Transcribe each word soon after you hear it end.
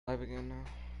Live again now.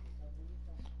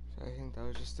 So I think that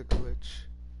was just a glitch.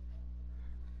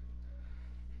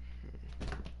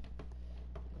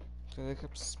 So they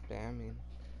kept spamming.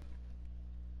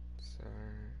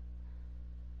 Sorry.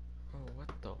 Oh, what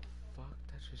the fuck?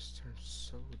 That just turned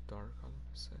so dark all of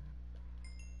a sudden.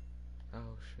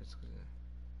 Oh shit, it's 'cause alright.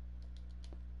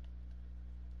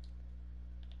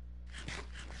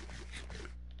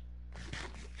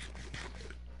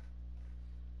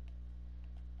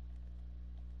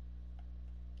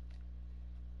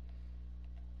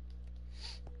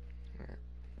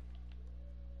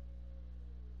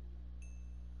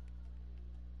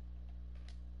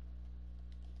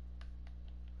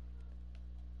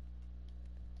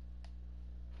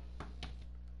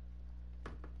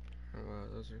 Oh, wow,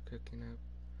 those are cooking up.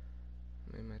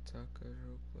 Made my tacos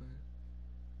real quick.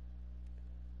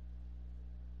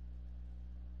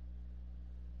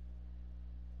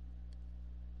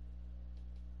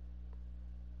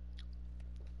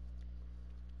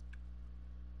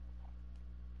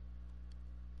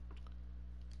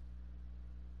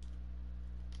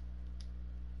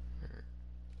 Alright.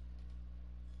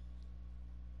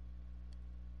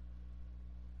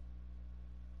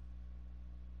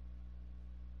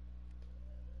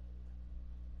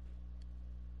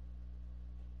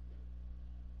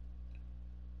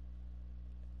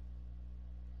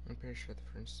 I'm pretty sure the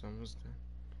French is almost done.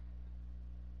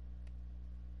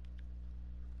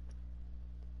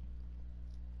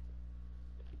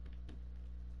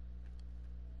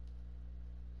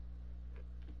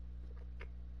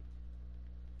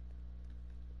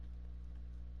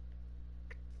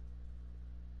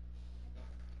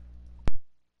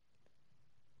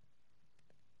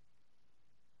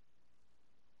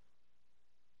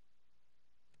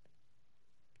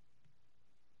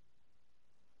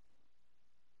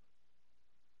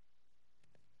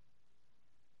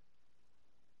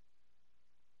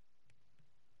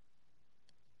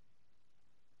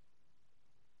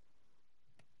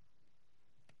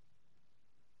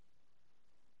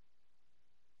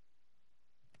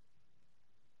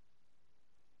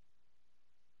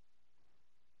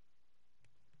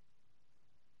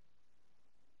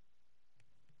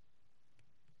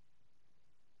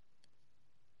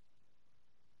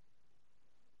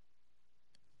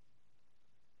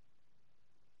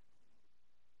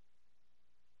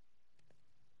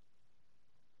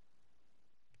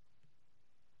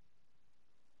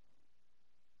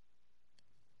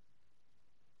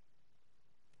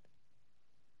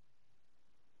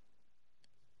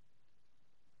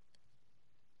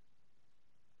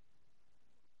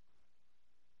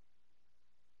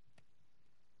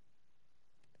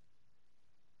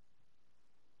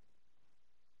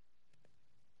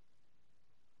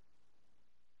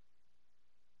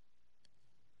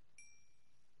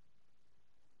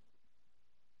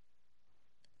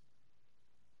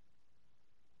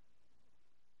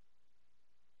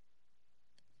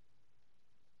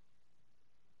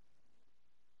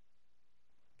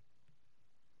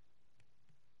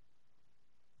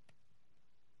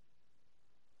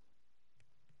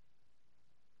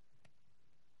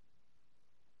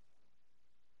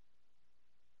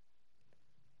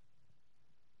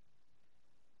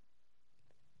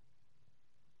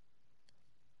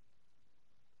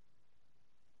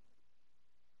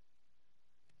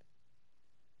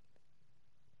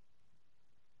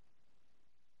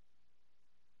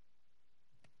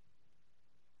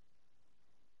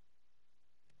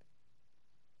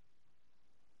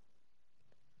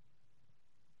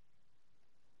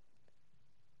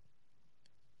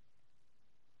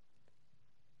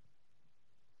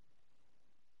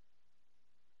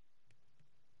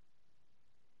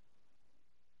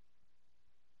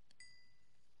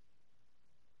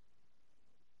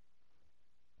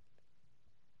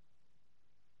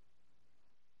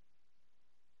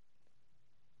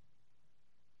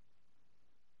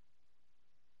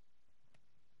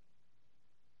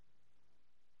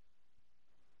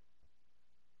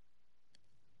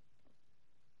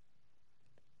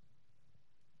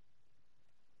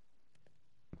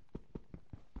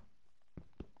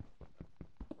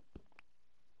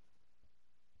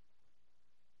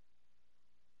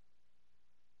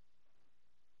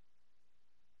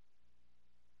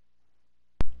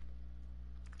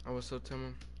 I was so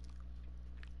timid.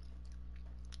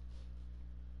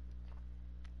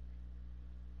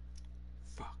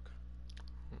 Fuck.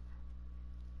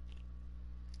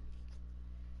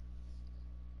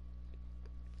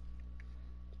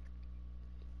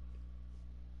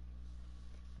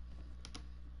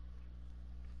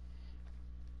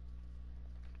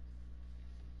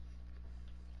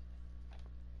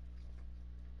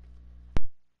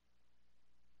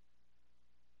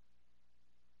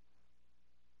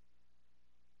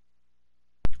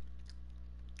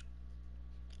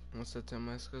 What's the time?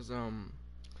 It's cause I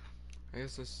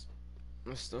guess it's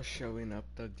still showing up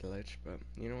the glitch, but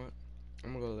you know what?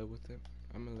 I'm gonna go live with it.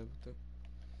 I'm gonna live with it.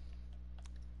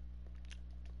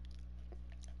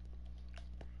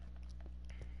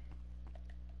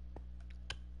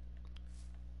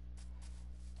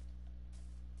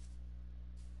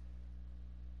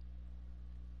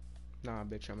 Nah,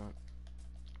 bitch, I'm out.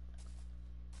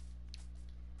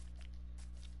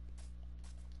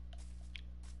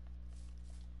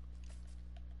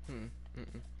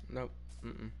 Nope.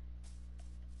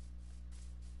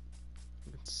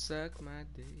 Suck my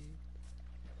dick,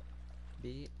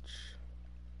 bitch.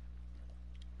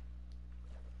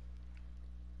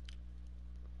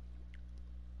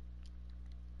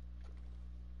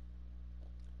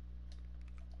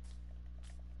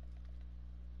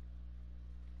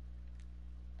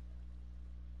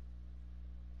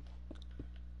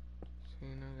 So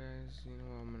you know, guys, you know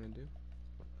what I'm gonna do?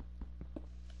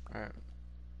 Alright.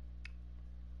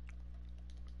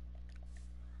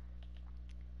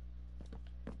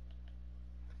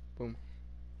 Boom.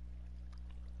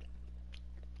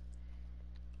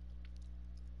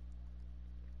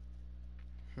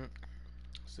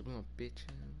 Sleeping on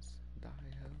bitches, die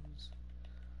hoes.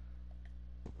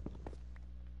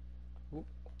 Oop,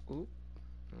 oop.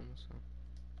 Almost up.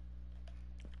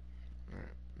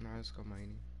 Alright, now let's go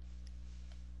mining.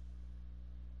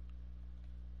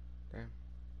 Damn.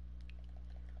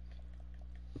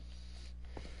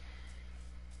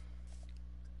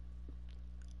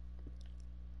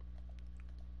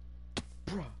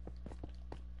 Bruh.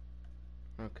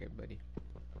 Okay, buddy.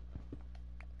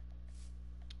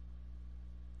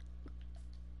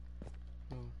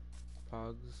 Oh,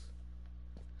 pogs.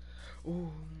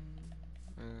 Ooh,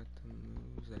 I got the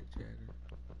moves like Jagger.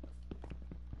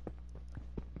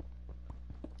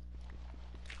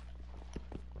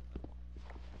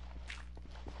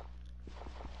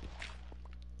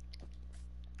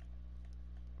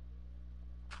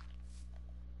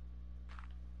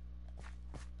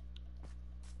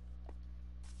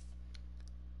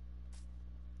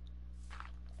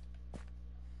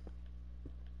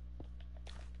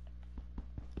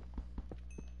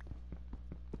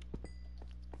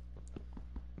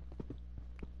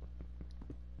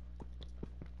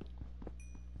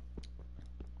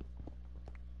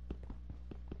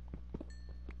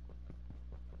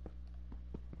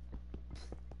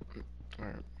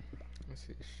 Alright, let's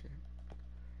see this shit.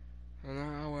 And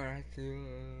now I have to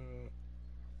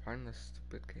find the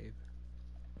stupid cave.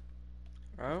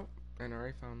 Oh, and I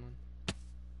already found one.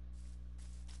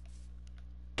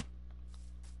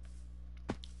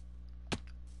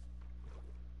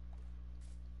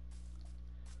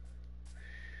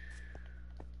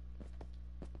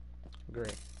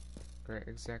 Great. Great,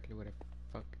 exactly what I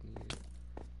fucking needed.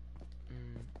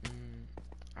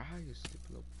 Ah, you stupid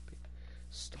little bitch.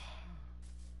 Stop.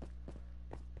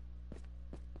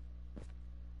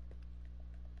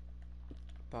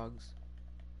 Bugs.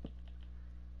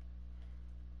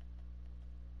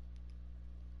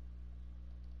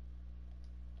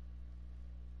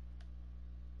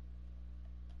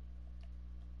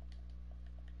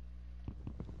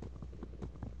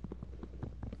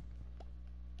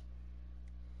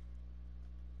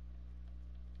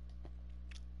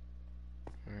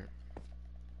 Alright.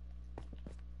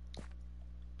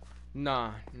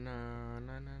 Nah. How do I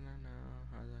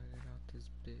get out this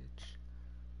bitch?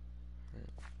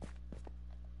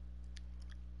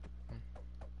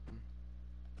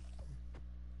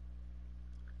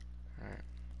 Alright.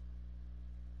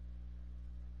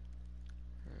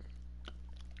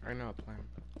 I know a plan.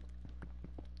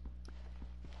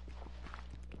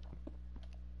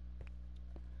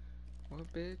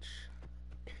 What, bitch?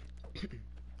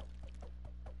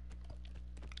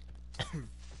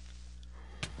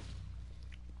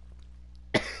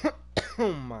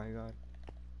 Oh my god.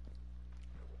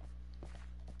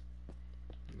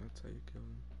 That's how you kill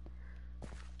him.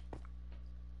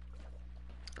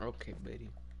 Okay,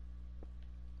 buddy.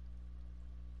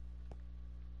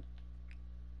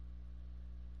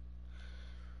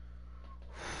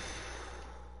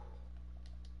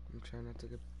 I'm trying not to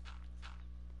get...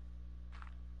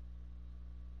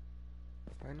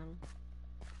 Finally?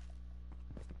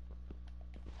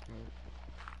 Oh.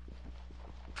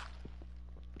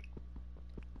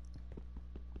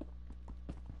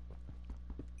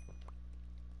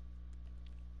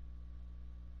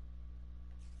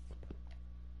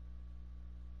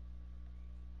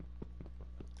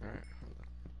 Alright, hold on.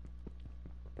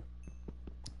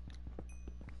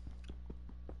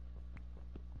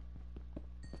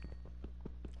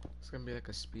 It's gonna be like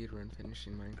a speed run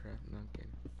finishing Minecraft. Not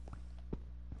kidding.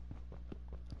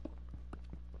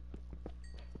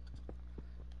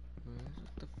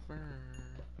 swear.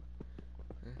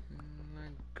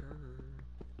 Like girl.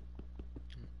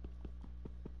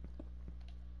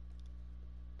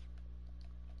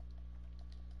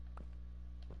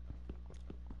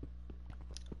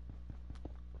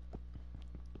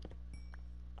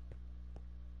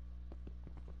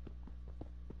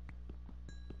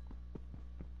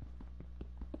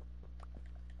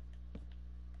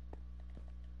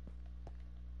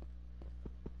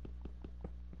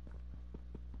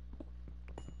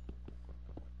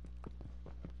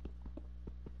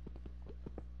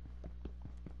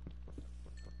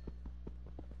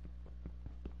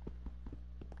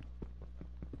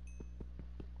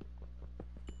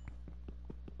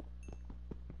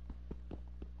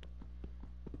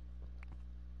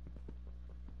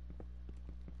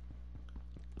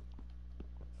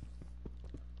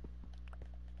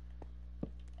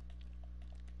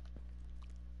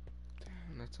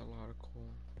 Damn, that's a lot of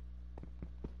coal.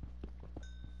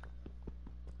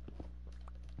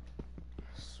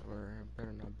 I swear, it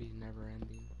better not be never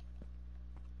ending.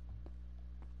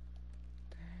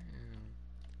 Damn.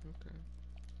 Okay.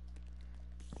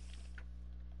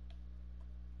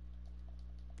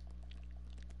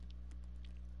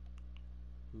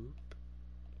 Oop.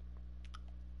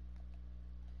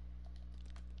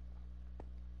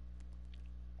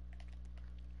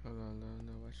 Hold on,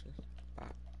 no, watch this.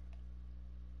 Bop.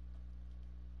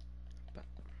 Bop.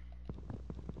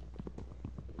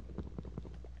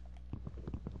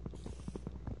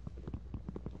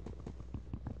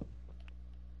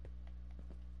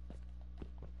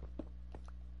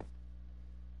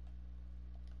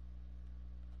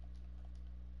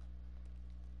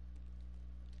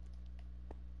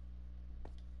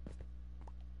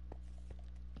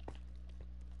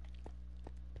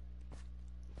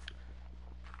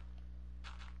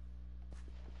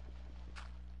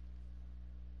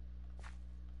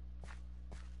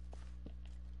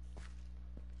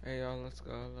 Hey y'all, let's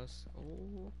go.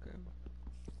 Oh, okay.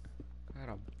 Got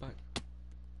a butt.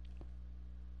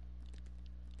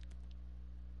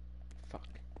 Fuck.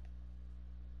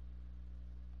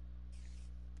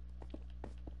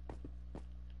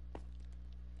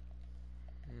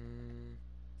 Hmm.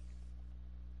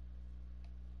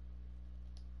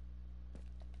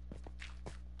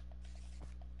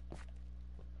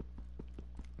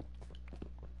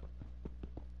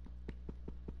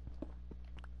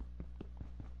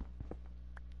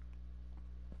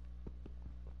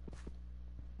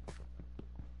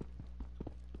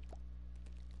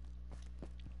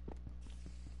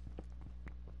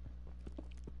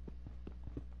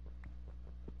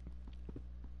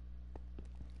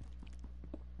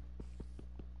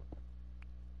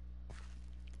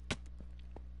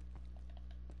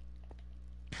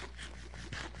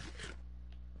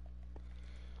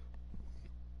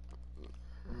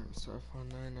 Surf on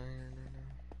 9 iron right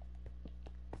now.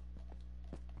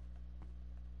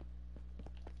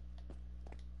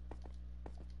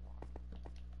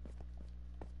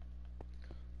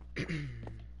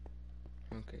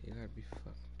 Okay, you gotta be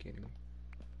fucking kidding me.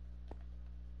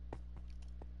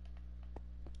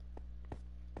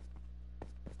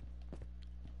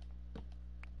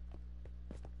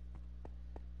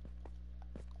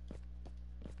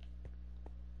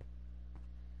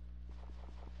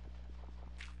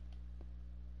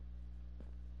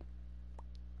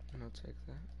 And I'll take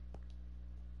that.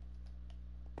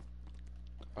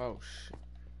 Oh shit.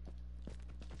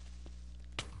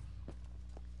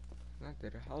 That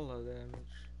did a hell of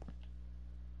damage.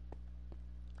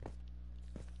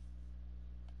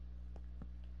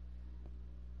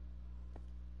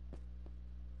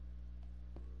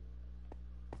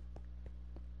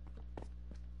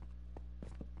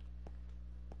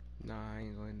 Nah, I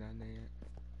ain't going down there yet.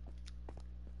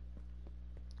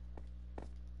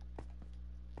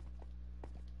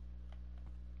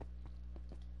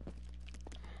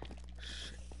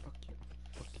 Shit, fuck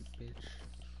you, bitch.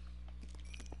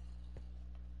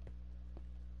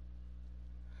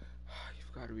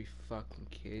 You've gotta be fucking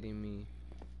kidding me.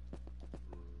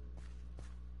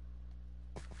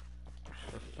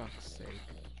 For fuck's sake.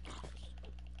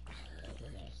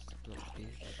 Little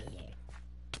bitch.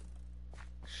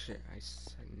 Shit, I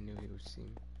knew he would see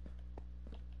me.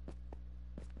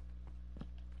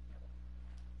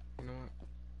 You know what?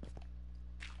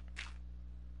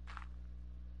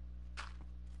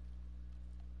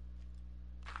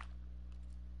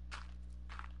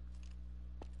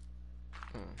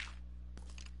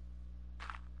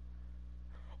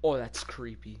 Oh, that's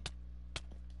creepy.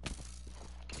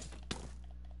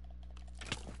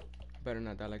 Better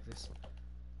not die like this.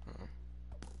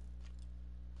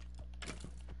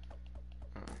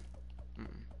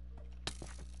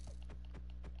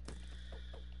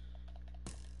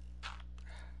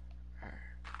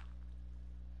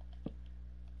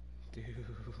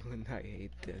 Dude, I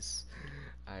hate this.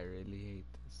 I really hate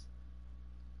this.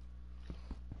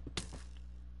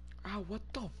 Ah, what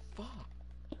the fuck?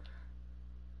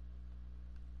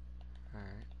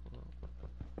 Alright, well.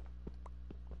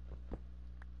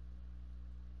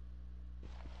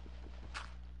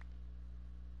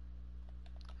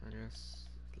 I guess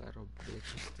little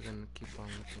bitch is still gonna keep on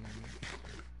looking at me.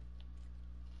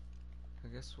 I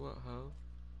guess what, ho?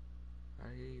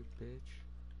 I hear you, bitch.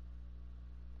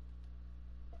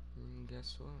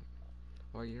 Guess what?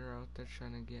 While you're out there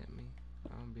trying to get me,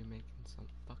 I'll be making some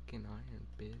fucking iron,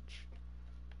 bitch.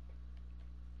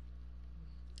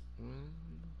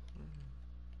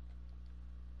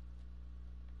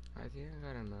 I think I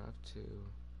got enough to...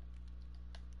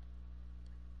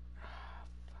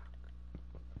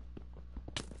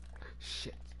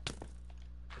 Shit.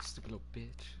 Stupid little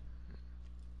bitch.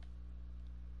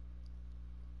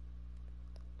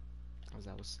 As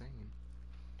I was saying.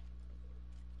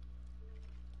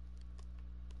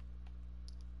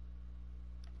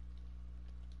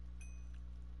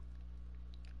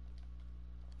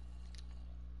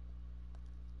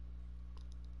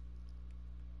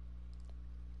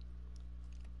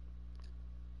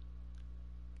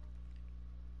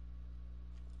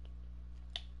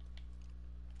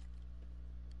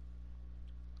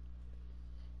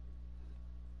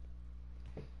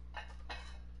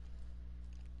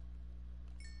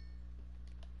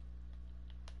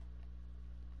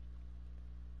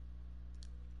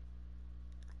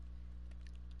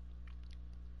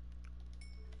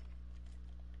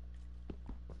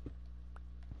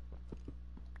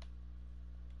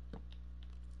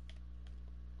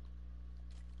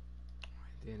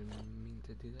 I didn't mean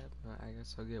to do that, but I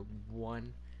guess I'll get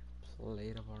one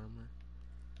plate of armor.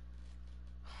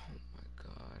 Oh my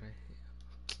god, I hate...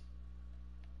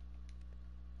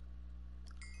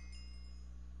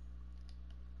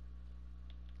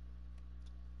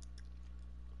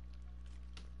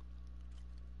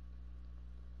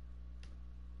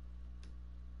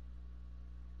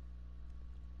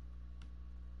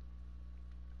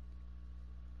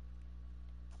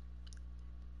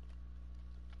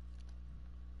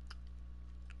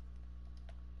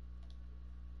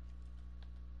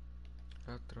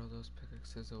 I'll throw those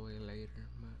pickaxes away later,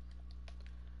 but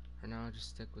for now I'll just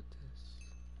stick with this.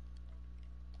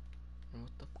 And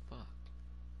what the fuck?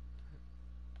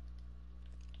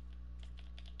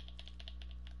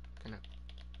 Can I...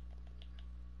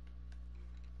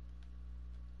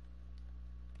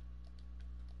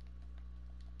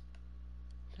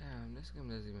 Damn, this game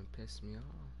doesn't even piss me off.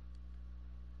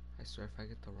 I swear if I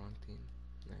get the wrong team.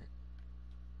 Alright.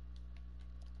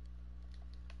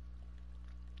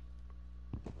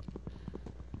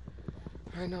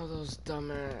 I know those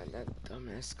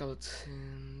dumbass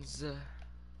skeletons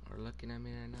are looking at me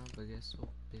right now, but guess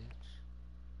what, bitch?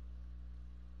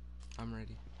 I'm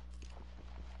ready.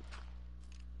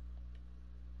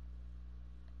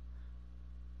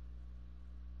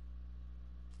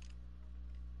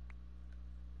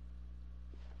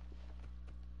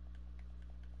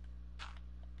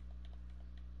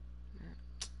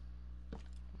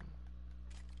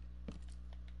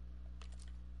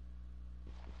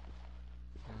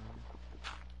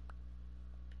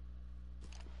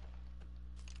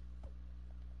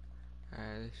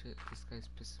 Alright, this guy's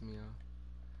pissing me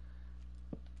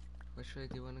off. Which way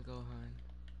do you wanna go, hon?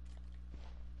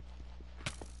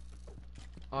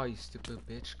 Oh, you stupid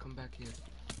bitch, come back here.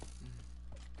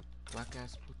 Black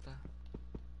ass puta.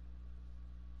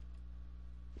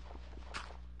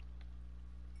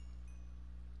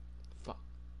 Fuck.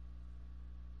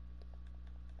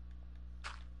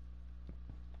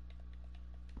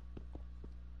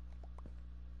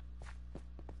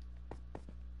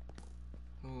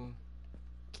 Oh.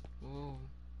 Oh.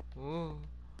 Oh.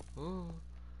 Oh.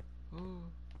 Oh.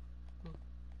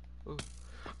 Oh.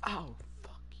 Ow!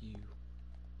 Fuck you.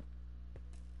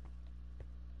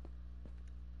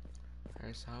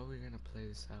 Alright, so how are we gonna play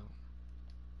this out?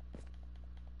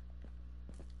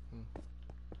 Oh.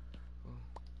 Oh.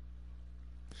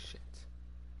 Shit.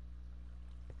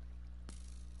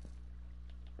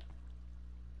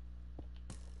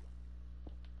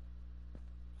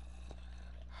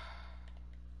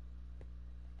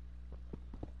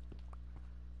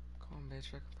 Come on, bitch,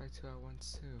 I can fight two at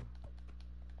once too.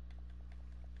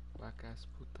 Black ass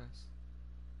putas.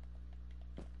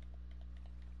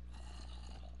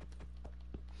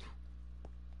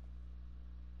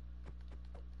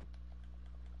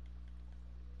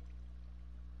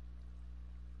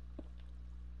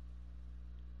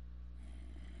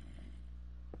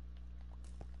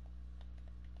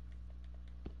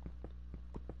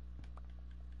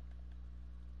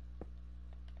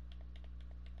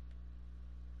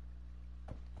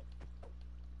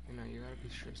 be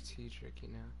strategic, you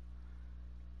know.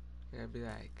 You gotta be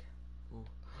like, ooh.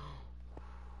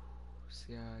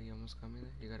 See how you almost got me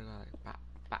there? You gotta go like, pop,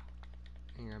 pop.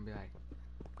 And you're gonna be like,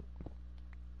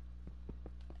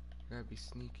 you gotta be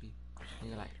sneaky. And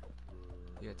you're like,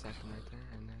 you attack him right there,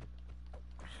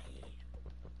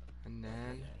 and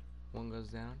then one goes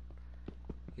down.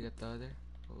 You get the other.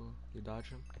 Ooh, you dodge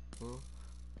him. Ooh,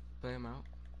 play him out.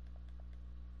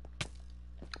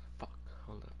 Fuck,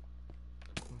 hold up.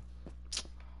 Ooh.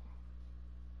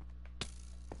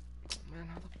 Man,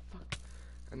 how the fuck?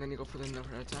 And then you go for the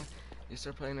another attack. You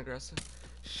start playing aggressive.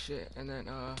 Shit, and then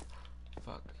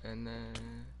fuck, and then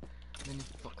you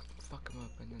fuck him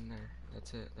up, and then there.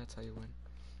 That's it. That's how you win.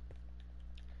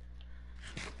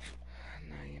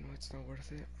 Now you know it's not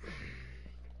worth it.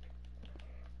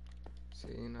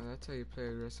 See, you know that's how you play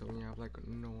aggressive when you have like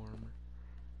no armor.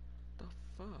 The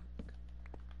fuck?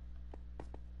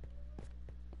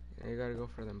 Yeah, you gotta go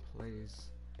for them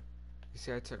plays. You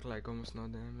see, I took like almost no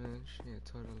damage. Yeah,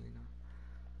 totally not.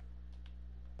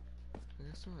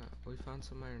 Guess what? We found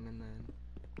some iron and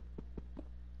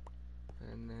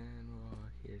then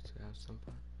we're here to have some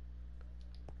fun.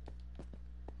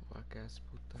 Whack ass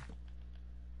puta.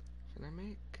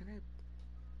 Can I?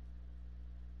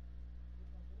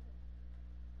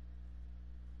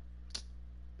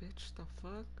 Bitch, the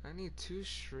fuck? I need 2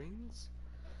 strings?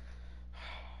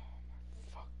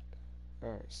 Fuck.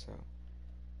 Alright, so.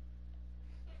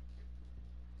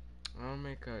 I'll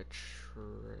make a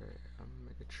tripwire.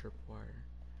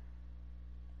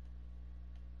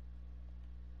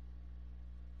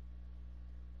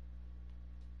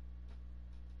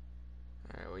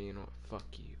 Alright, well, you know what?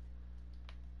 Fuck you.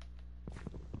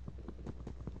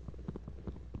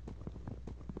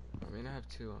 I mean, I have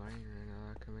 2 iron right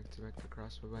now. I can make to make the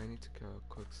crossbow, but I need to kill a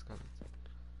quick skeleton.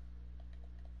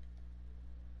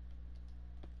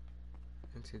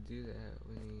 And to do that,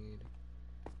 we need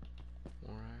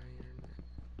more iron.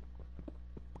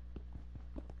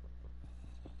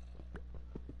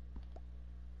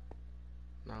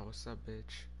 Nah, what's up,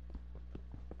 bitch?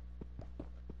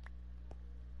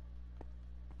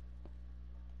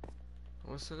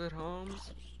 What's good,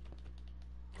 Holmes?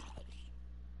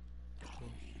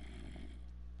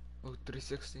 Oh,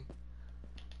 360.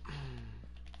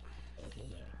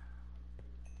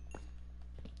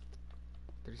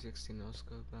 360 no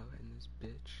scope out in this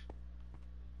bitch.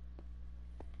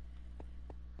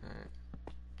 Alright.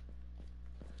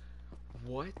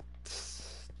 What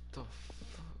the fuck?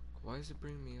 Why does it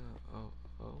bring me up?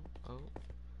 Oh.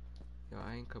 Yo,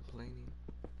 I ain't complaining.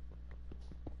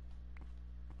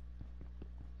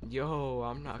 Yo,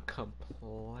 I'm not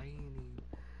complaining.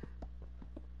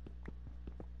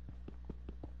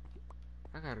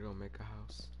 I gotta go make a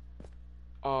house.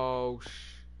 Oh,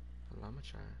 hold on, I'ma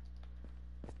try.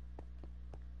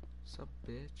 What's up,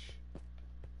 bitch?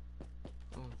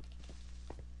 Oh.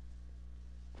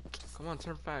 Come on,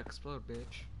 turn fat, explode,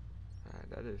 bitch. Alright,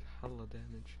 that is hella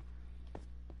damage.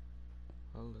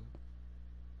 Hello.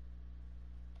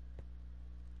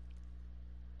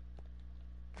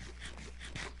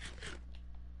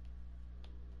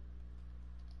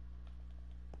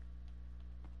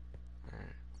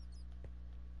 Alright.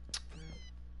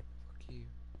 Fuck you.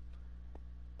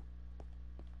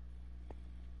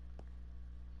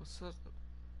 What's up?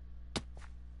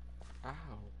 Ow.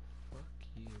 Fuck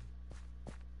you.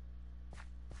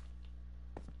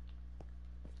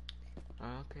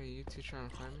 Okay, you two trying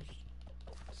to find me?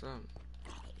 So,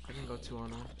 I can go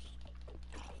 2-on-1.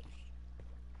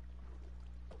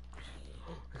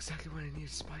 Exactly what I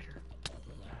need, spider.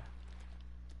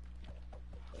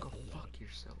 Go fuck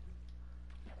yourself.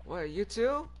 What, you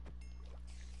too?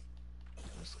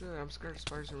 That's good. I'm scared of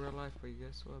spiders in real life, but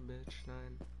guess what, bitch? Not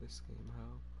in this game,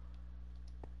 how?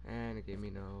 And it gave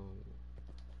me no.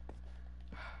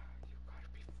 You gotta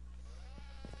be.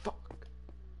 Fuck.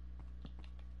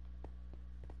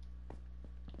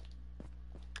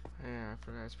 Yeah, I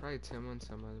forgot. It's probably Tim and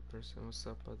some other person. What's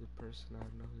up, other person? I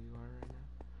don't know who you are right now.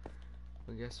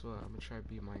 But guess what? I'm gonna try to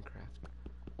beat Minecraft.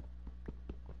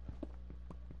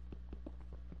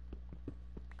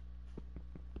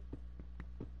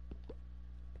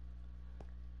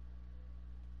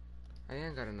 I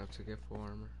ain't got enough to get full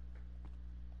armor.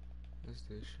 Let's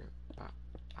do this shit. Bop,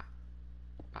 bop,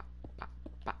 bop, bop,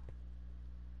 bop.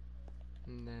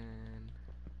 And then.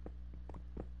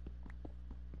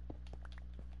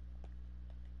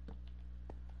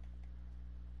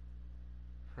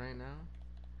 Right now,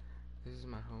 this is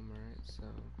my home, right? So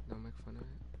don't make fun of it.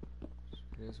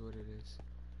 It is what it is.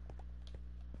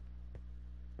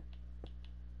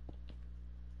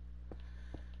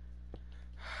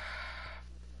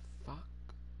 Fuck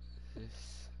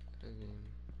this game.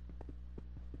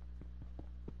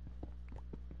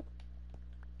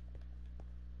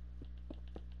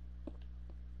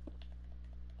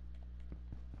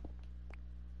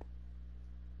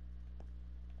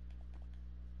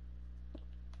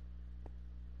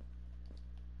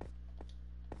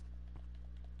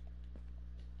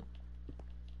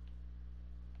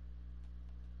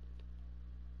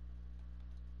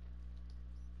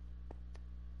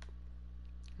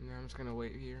 Now I'm just gonna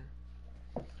wait here.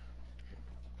 Alright,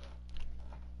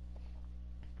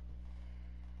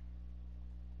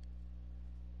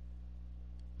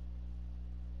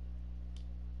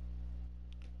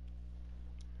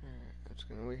 I'm just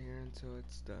gonna wait here until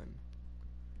it's done.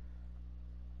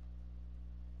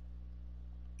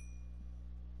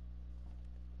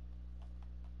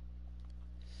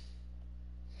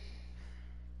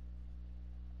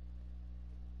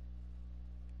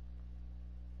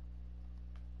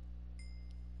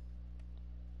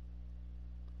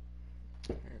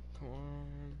 Alright, come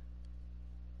on.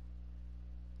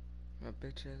 My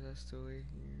bitch ass has to wait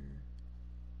here.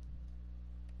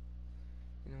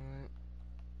 You know what?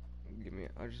 Give me.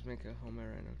 I'll just make a helmet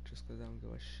right now, just cause I don't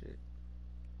give a shit.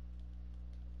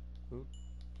 Oop.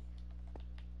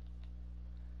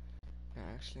 Nah,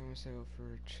 actually, I'm gonna say go for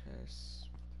a chest.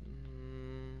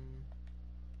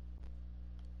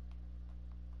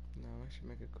 No, I should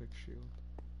make a quick shield.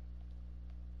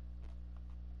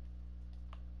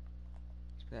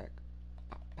 It's back.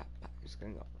 Pop, pop, pop. I'm just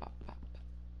gonna go pop, pop, pop.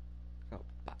 Go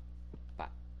pop,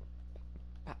 pop,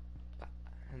 pop, pop,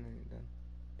 and then you're done.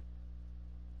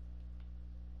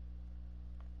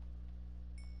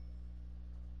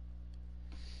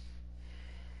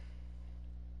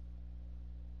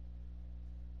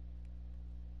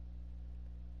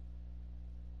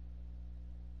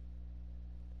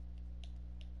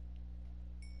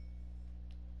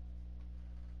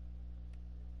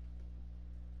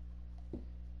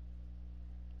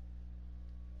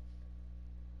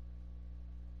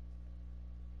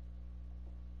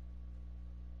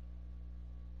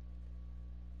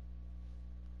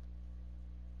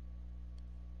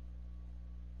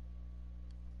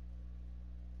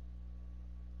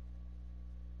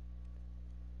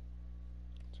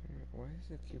 Why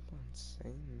does it keep on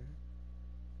saying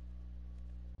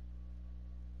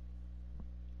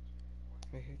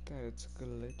that? I hate that it's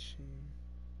glitching.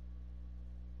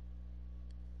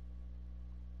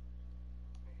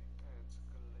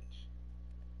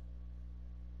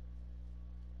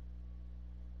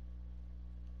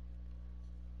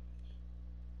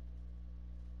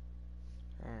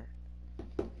 Alright.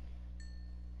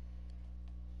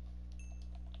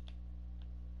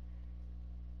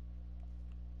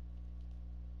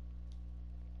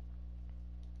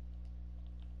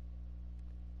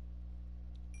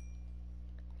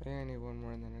 I need one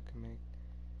more and then I can make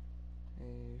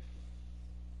a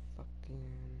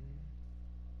fucking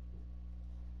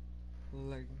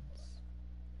leggings.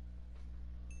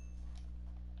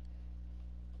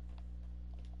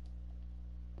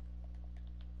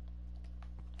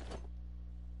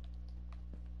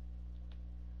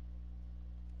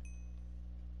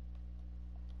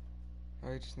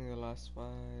 I just need the last 5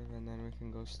 and then we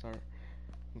can go start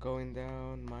going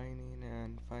down, mining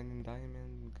and finding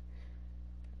diamond,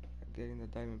 getting the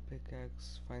diamond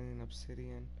pickaxe, finding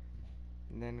obsidian,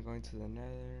 and then going to the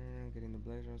nether, getting the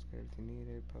blazers, get everything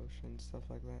needed, potions, stuff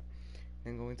like that.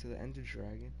 Then going to the ender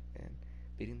dragon and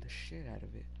beating the shit out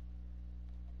of it.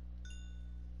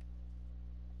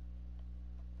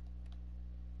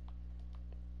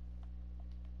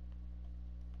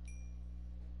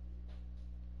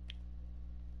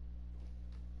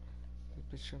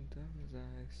 This bitch jumped down his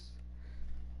eyes.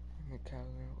 I'm a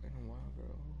cowgirl and a wild girl.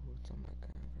 Ooh, it's on my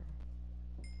cowgirl.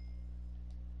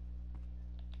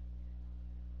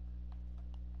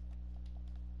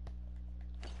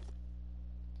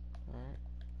 Alright.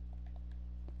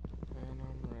 And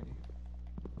I'm ready.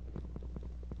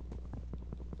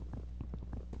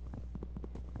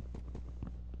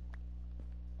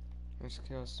 Let's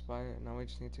kill a spider. Now we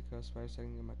just need to kill a spider so I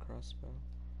can get my crossbow.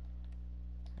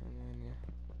 And then, yeah.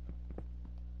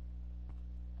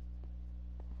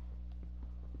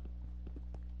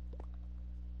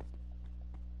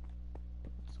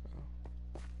 Let's go.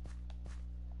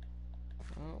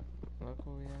 Oh, look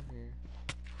what we have here.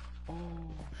 Oh,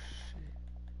 shit.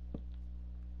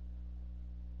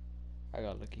 I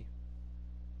got lucky.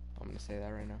 I'm gonna say that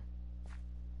right now.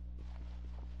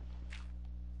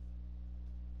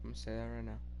 I'm gonna say that right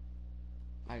now.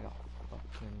 I got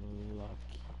fucking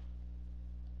lucky.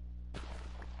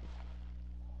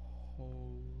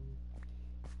 Holy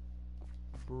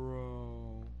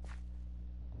bro.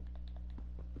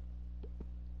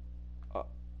 Oh.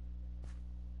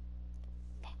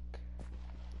 Fuck.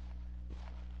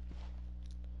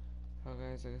 Oh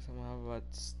guys, I guess I'm gonna have about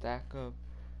stack up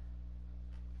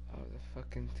of the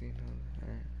fucking thing on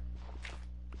there.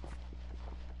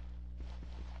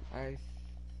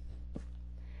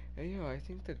 Hey yo, I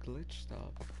think the glitch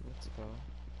stopped. Let's go.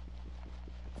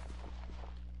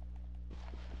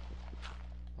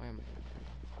 Why am I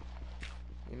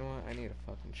doing You know what? I need a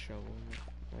fucking shovel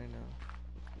right now.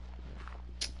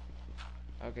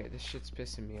 Okay, this shit's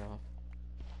pissing me off.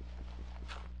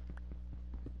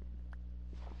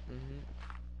 Mhm.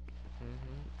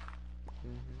 Mhm.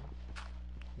 Mhm.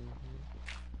 Mhm.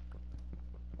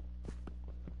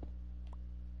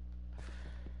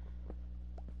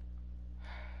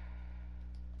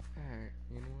 Alright,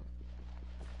 you know what?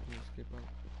 Let's keep on.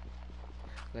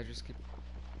 Let's just keep.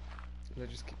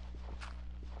 Let's just keep.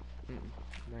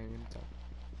 Not even gonna talk.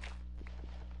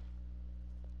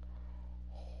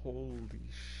 Holy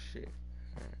shit.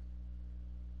 Alright.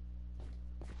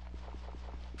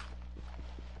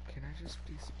 Can I just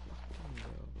please fucking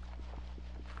go?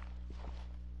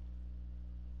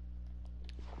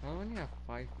 I only have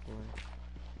 5 left.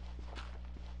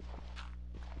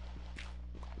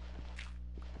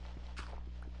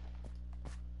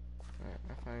 Alright,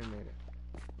 I finally made it.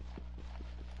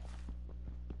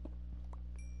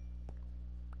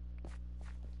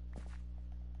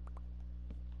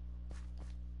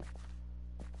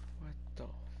 What the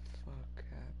fuck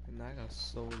happened? I got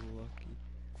so lucky.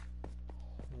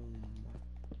 Oh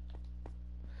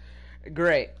my.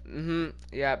 Great.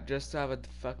 Yep, just to have a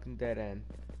fucking dead end.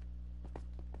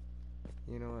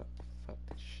 You know what? Fuck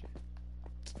this shit.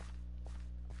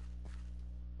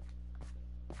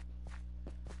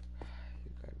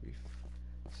 You gotta be.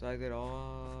 So I did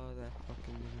all that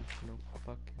fucking digging for no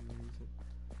fucking reason.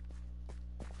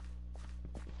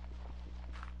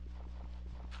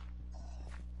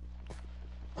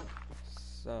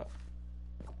 Sup?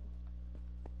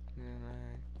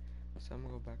 So I'm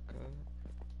gonna go back up.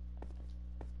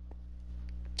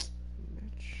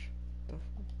 Bitch. The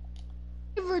fuck?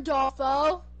 Hey,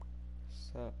 Rodolfo.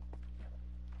 Sup? What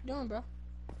you doing, bro?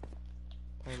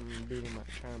 I'm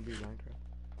trying to beat Minecraft.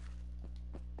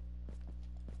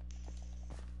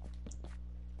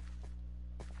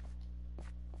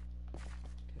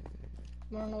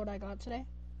 You wanna know what I got today?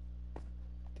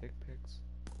 Dick pics.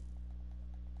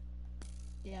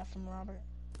 Yeah, from Robert.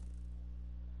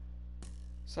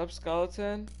 Sup,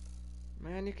 skeleton?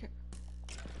 Man, you can't.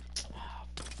 Oh,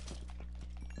 get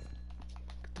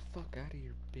the fuck out of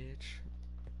here, bitch.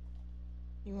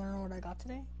 You wanna know what I got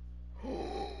today?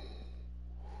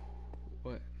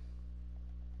 What?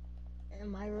 It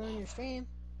might ruin your stream.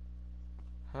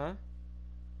 Huh?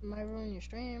 It might ruin your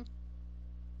stream.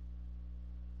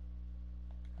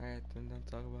 Alright, then don't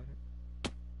talk about it.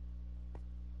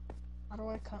 How do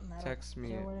I cut metal? Text me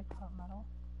Is there a it. way to cut metal?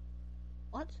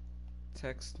 What?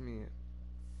 Text me it.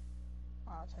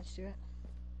 I'll text you it.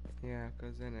 Yeah,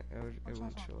 cause then it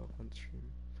won't show up on the stream.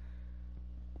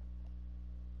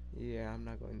 Yeah, I'm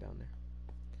not going down there.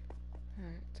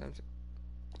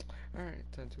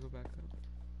 Alright, time to go back up.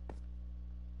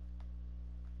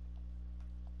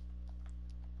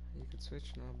 You can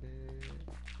switch now, bitch.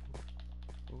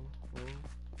 Ooh.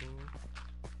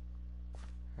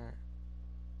 Alright.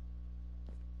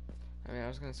 I mean, I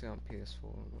was gonna say on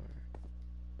PS4, but...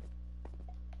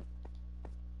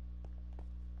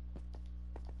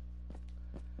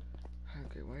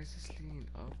 Okay, why is this leaning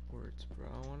upwards, bro?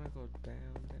 I wanna go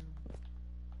down.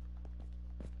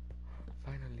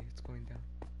 Finally, it's going down.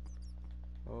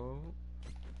 Oh.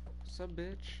 What's up,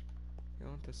 bitch? You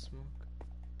want the smoke?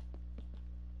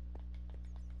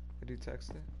 Did you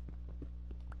text it?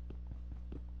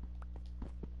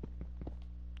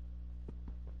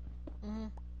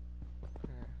 Alright,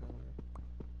 hold on.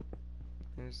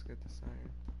 Let me just get this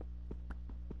iron.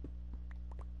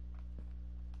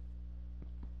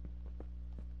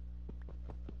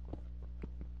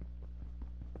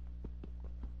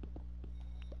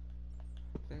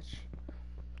 Bitch.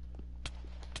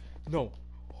 No!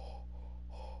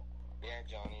 Yeah,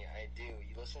 Johnny, I do.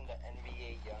 You listen to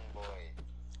NBA Youngboy.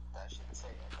 That should say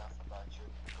enough about your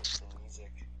taste in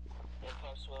music. And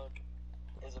Pop Smoke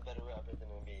is a better rapper than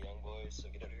NBA Youngboy, so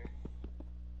get out of here.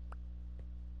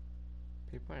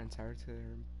 People are entitled to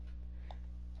their...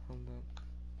 Hold up.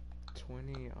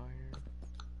 20 iron.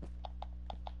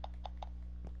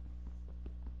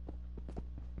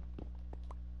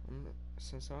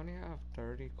 Since I only have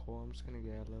 30 coal, I'm just gonna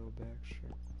get a little bit extra.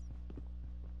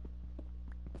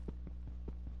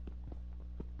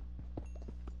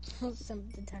 Some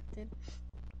detected.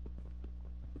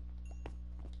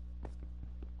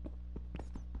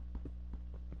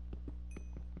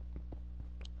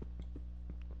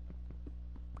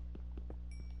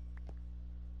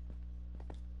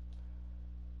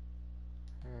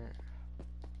 Alright.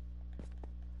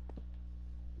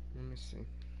 Let me see.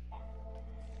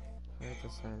 I have to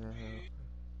sign her help.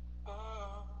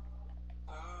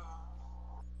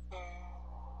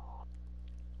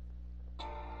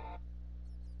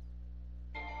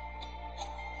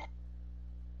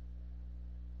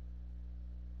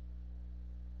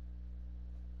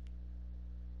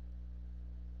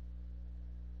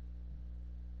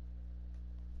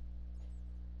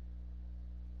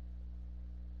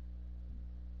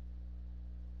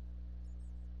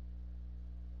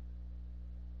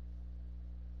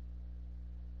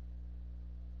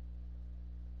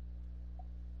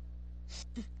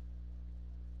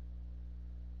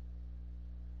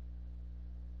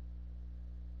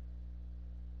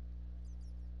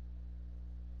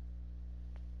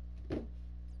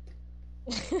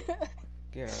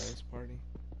 Get out of this party.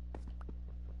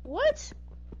 What?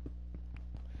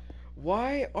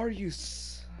 Why are you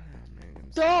I'm not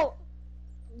gonna say Don't.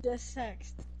 Just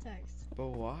text. Text. it. But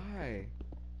why?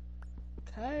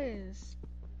 Cause.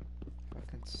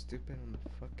 Fucking stupid on the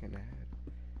fucking head.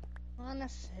 Not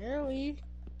necessarily.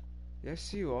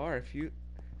 Yes, you are. If you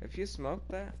smoke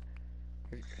that,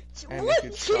 and What?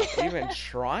 if you're even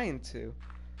trying to,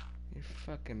 you're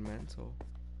fucking mental.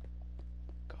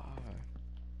 God.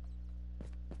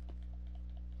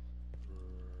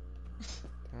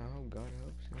 I hope God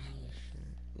helps you in this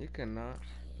shit. You cannot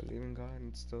believe in God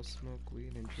and still smoke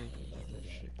weed and drink all that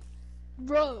shit.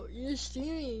 Bro, you're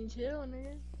streaming. Chill,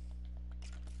 nigga.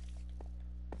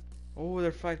 Oh,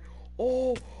 they're fighting.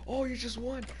 Oh, you just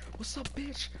won. What's up,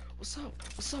 bitch? What's up?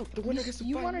 What's up? The winner gets to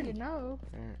You fight wanted me. to know.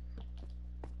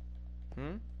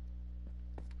 Hmm?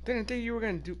 Didn't think you were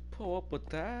gonna pull up with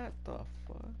that. The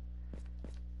fuck?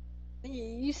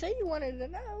 You say you wanted to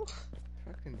know.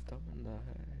 Fucking dumb in the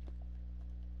head.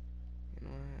 You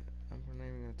know what? We're not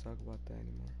even gonna talk about that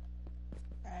anymore.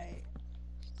 Alright.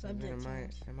 And then Subject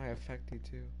change. it might affect you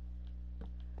too.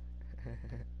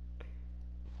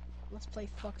 Let's play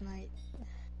Fuck Night.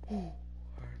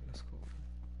 Alright, let's go.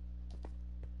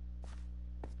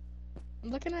 I'm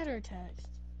looking at her text.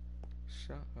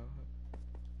 Shut up.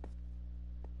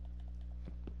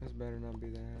 This better not be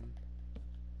the end.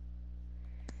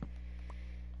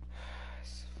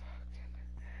 It's fucking end,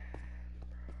 bro.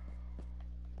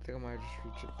 I think I might just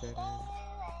reach a dead end.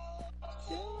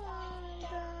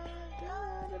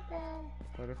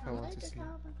 What if I want to sleep?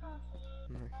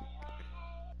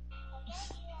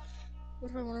 What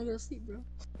if I want to go to sleep, bro?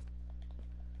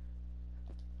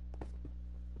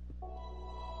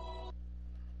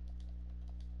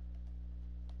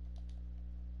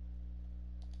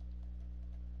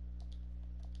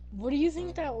 What do you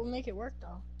think that will make it work,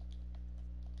 though?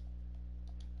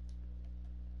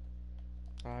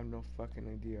 I have no fucking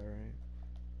idea, right?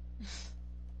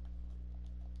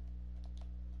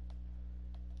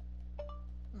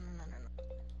 No.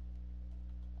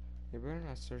 You better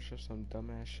not search up some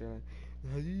dumbass shit like,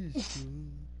 how do you see?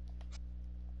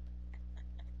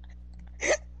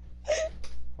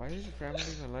 Why does your family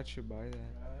even let you buy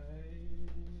that?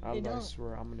 They I don't.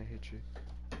 swear I'm gonna hit you.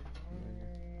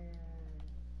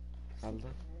 Aldo?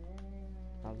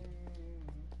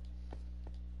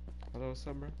 Hello, what's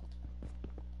up, bro?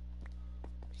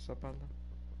 What's up, Aldo?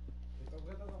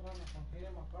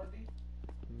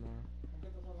 No.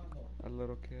 A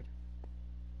little kid.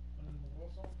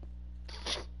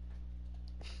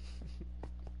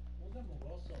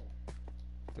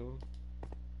 Tú.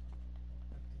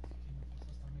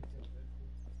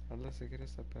 Aldo, si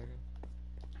quieres te pego.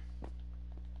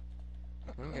 I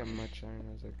don't get much iron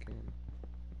as I can.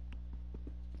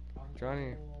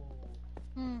 Johnny.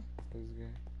 This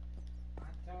guy.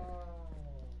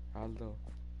 Aldo.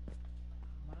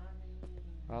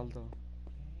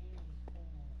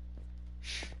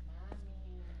 Shh.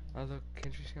 Aldo,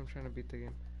 can't you see I'm trying to beat the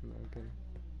game? No, I'm kidding.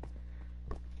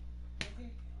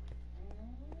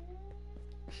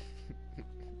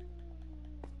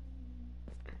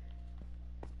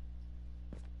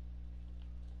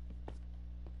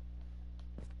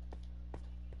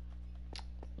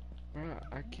 Bruh,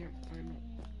 I can't find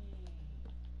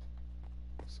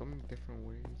so many different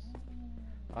ways.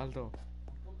 Aldo.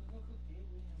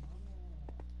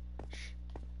 Shh.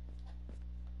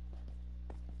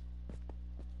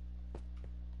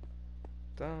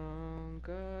 Don't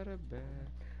go to bed.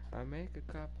 I make a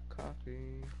cup of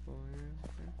coffee for you.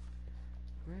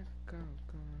 Make a cup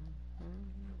of coffee.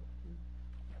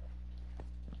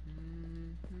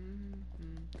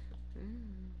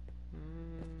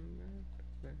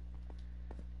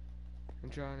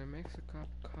 And Johnny makes a cup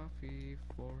of coffee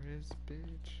for his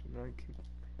bitch. No, I can't.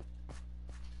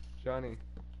 Johnny.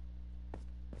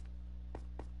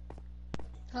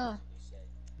 Huh.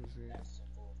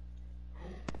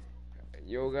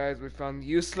 Yo guys, we found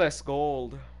useless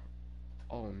gold.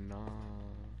 Oh no.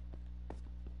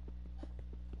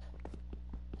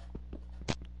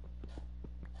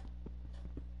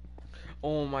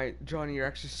 Oh my, Johnny, you're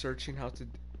actually searching how to.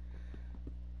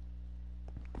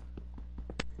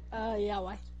 Yeah,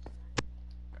 why?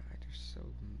 God, you're so.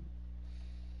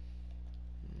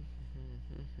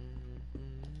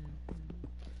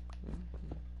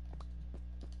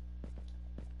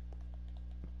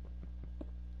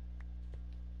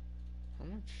 How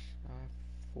much?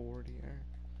 40. Alright.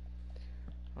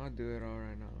 I'll do it all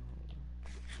right now. Hold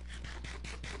on.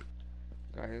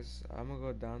 Guys, I'm gonna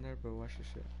go down there, but watch this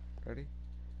shit. Ready?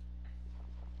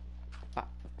 Pop.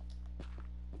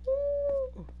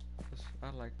 Woo!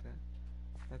 I like that.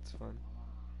 That's fun.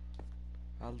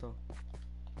 Aldo.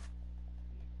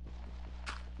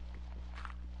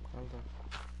 Aldo.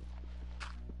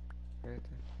 Right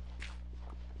there.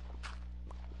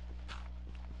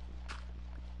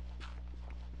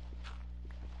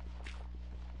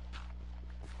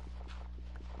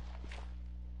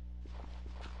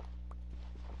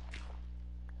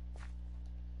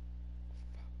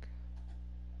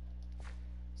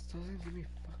 Still doesn't give me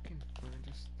fucking fun,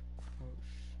 just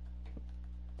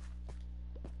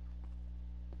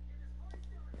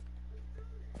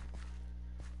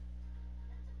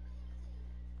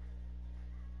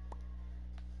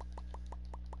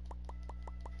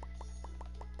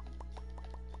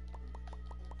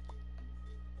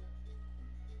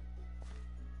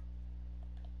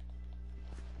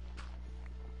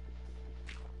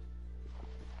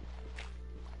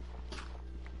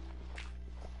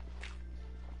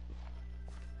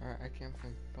alright, I can't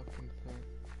find fucking food.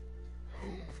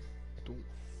 Don't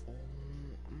fall,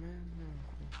 man.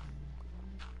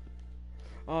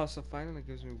 Oh, so finally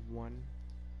gives me one.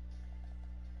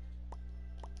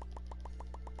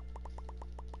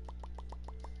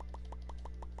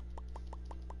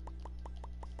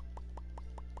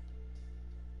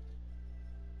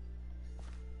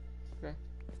 Okay.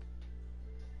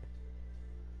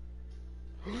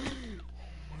 Oh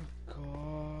my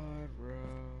god, bro.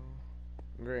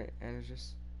 Great, and it's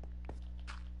just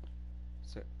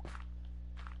so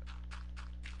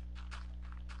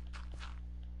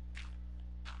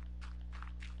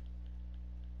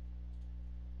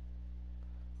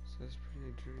it's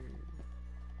pretty dreamy.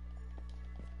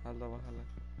 Hala wahala.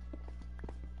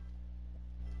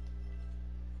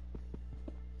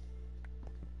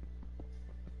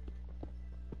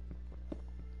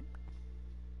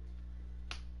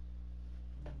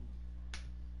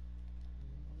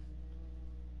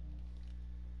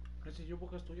 ¿Ese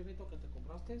Yubuca es tuyo, Vito, que te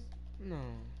compraste? No,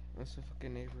 that's the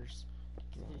fucking neighbors.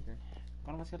 No, okay.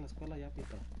 ¿Cuándo vas a ir a la escuela ya,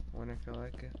 Vito? When I feel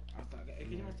like it. ¿Es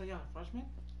que ya está ya? ¿Freshman?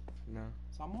 No.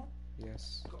 ¿Sophomore?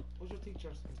 Yes. Who's your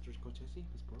teachers, Mr. Scochesi?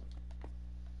 Miss Brooke?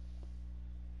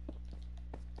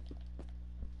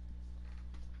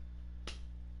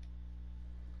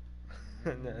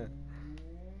 No.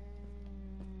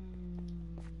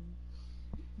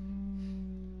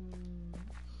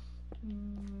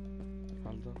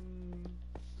 Aldo.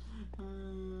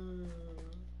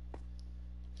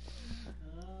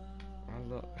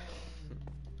 Aldo.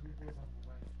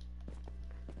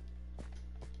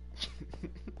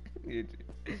 You're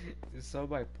so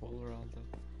bipolar, Aldo.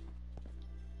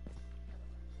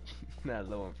 Not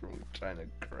the one from trying to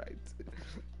cry to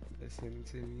listening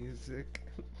to music.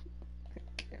 I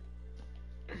can't.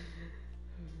 Oh,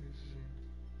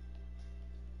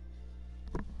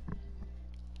 shit.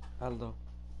 Aldo.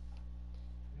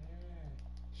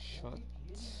 Shut.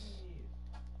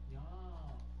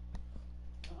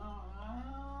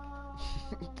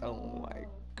 Oh my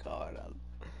god, Aldo.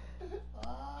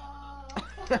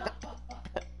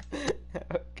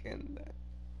 How can that?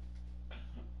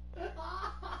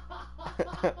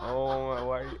 Oh my,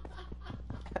 why are you?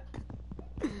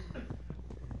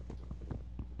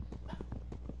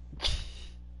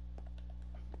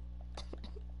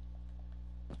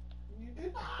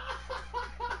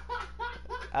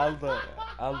 Aldo,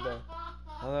 Aldo,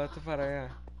 vete para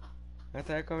allá.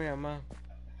 Vete allá con mi mamá.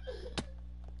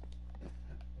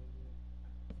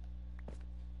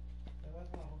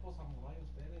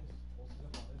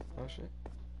 Oh shit.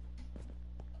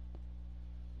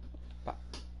 Pa.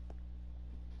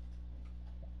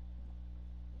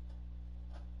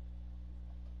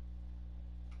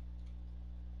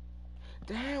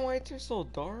 Damn, why it's so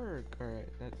dark? Alright,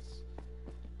 that's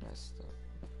messed up.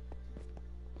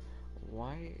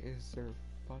 Why is there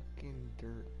fucking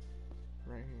dirt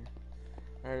right here?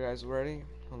 Alright guys, ready?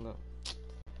 Hold up.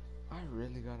 I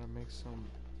really gotta make some.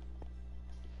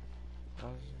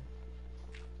 Fuck.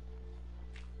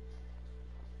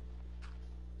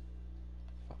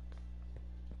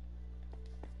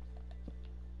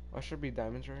 Oh, should be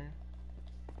diamonds right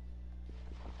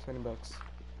here. $20.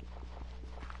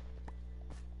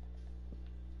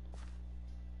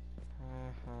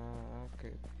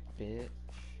 Okay, bitch.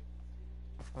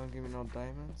 Don't give me no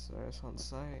diamonds, or it's on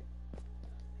site.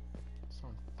 It's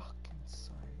on fucking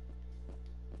site.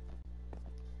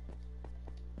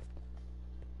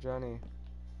 Johnny.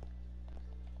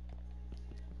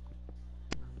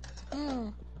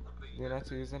 You know how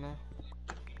to use it now?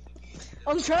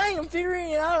 I'm trying. I'm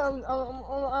figuring it out.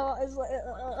 It's like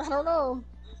I don't know.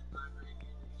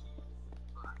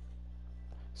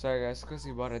 Sorry guys, because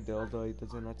he bought a dildo, he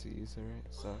doesn't know how to use it, right?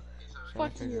 So, trying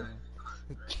Fuck to figure you.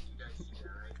 it out.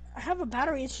 I have a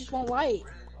battery, it just won't light.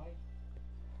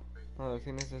 No, the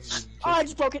thing is, this Oh, I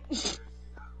just broke it.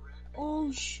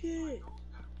 Oh shit.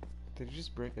 did you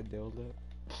just break a dildo?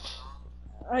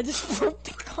 I just broke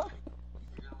the car.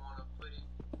 You're gonna wanna put it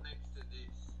next to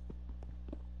this.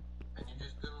 And you're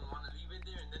just gonna wanna leave it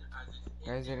there and then as it's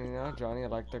Guys, did you know Johnny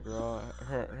liked the girl?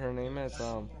 Her name is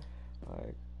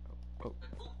like boom.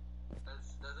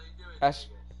 That's how you do it. Ash.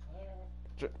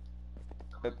 I'm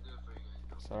gonna do it for you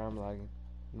guys. Sorry, I'm lagging.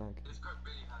 No, okay. This card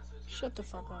really has it. It's Shut the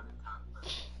gonna take fuck a up. lot of time,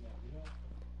 but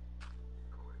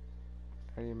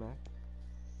Are you mad?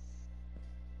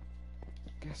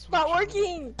 Guess what? Not Johnny?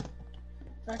 working.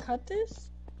 Can I cut this?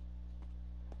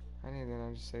 I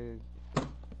didn't just say it.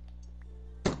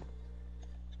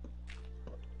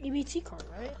 EBT card,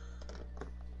 right?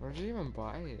 Where'd you even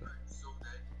buy it? so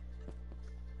dead.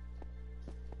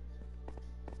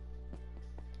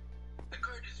 The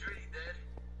card is really dead,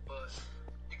 but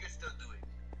you can still do it.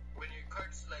 When your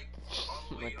card's like all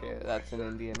the way Okay, up. that's an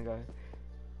Indian guy.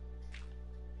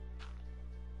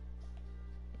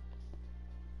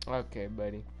 Okay,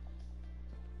 buddy.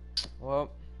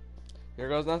 Well, here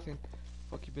goes nothing.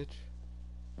 Fuck you, bitch.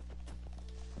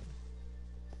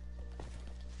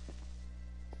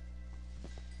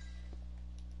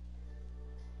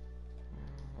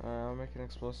 I'll make an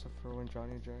explosive for when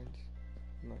Johnny joins.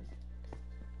 No.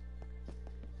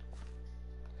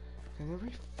 Can there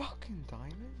be fucking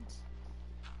diamonds?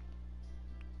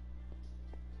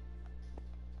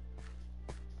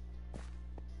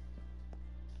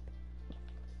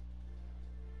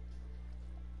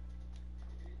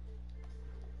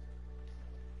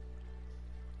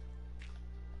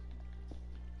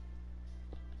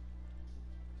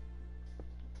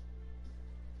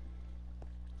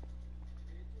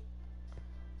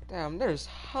 Damn, there's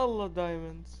hella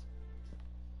diamonds.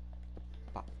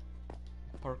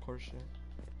 Parkour shit.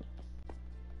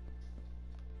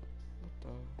 What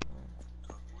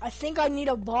the? I think I need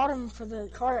a bottom for the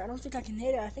cart. I don't think I can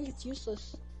hit it. I think it's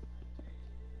useless.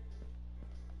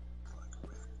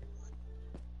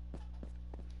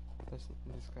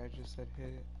 This guy just said hit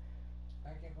it.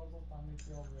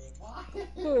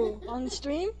 Who? On the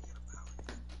stream?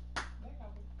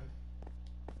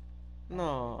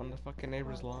 No, on the fucking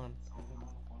neighbor's lawn.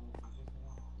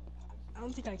 I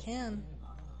don't think I can.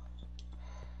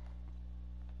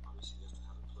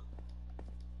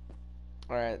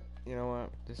 Alright, you know what?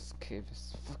 This cave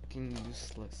is fucking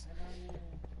useless.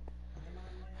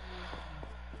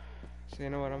 So you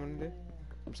know what I'm gonna do?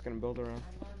 I'm just gonna build around.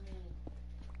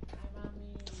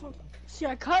 Fuck. See,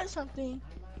 I cut something.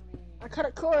 I cut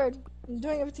a cord. I'm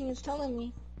doing everything it's telling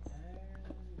me.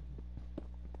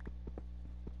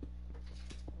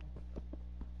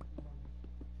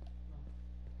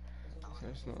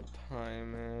 There's no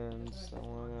diamonds. I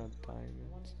want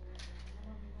diamonds.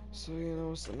 So you know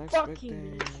what's the next big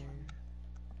Fucking thing?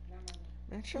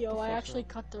 Man, shut Yo, the I fuck actually up.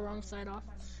 cut the wrong side off.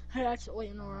 I actually,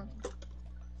 wait, no, wrong.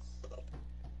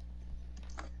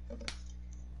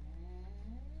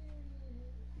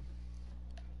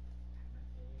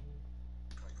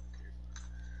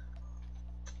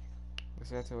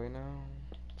 Guess I have to wait now.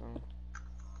 So,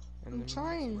 and I'm then-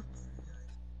 trying.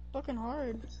 Fucking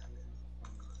hard.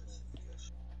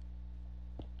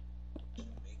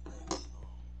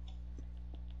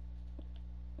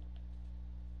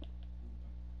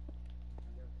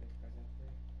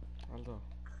 Aldo,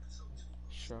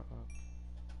 shut up.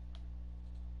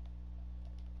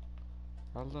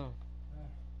 Aldo.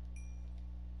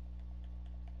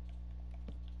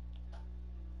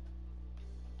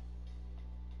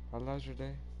 How's your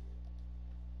day?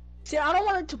 See, I don't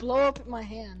want it to blow up in my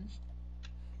hand.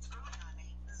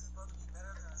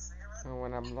 And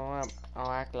when I blow up, I'll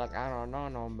act like I don't know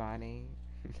nobody.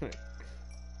 So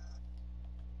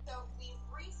we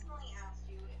recently asked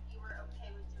you if you were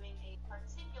okay with doing a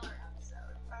particular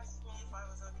episode. Asked me if I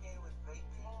was okay with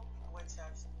vaping, which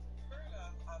I've heard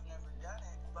of. I've never done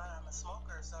it, but I'm a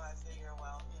smoker, so I figure,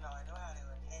 well, you know, I know how to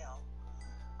inhale.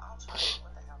 I'll try it.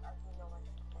 What the hell? I don't know what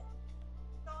to do.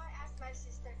 So I asked my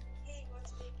sister, hey,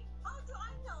 what's vaping? Oh, do I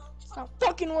know? It's not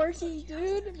fucking working,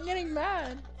 dude. I'm getting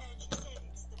mad. And she said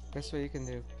it's the Guess what you can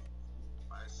do?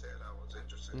 I said I was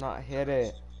interested Not hit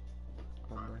it.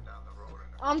 driving down the road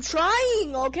and I'm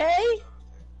trying, okay?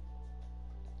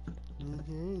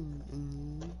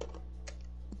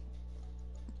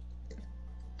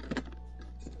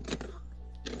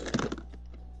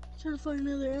 Trying to find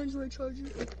another Android charger.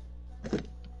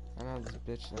 I know this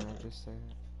bitch that I just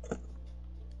said.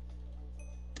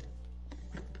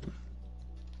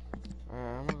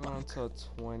 Alright, I'm gonna go until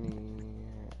 20.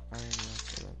 iron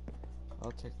rest and then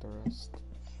I'll take the rest.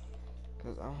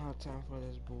 Cause I don't have time for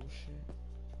this bullshit.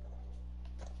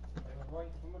 Ahí me voy,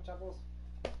 nos vemos, chavos.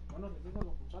 Buenos les digo a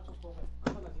los muchachos, profe.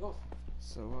 Ándale, adiós.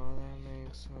 So all that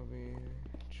makes will be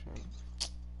trying.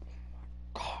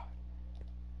 God.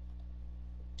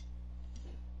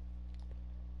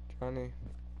 Johnny,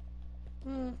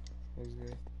 he's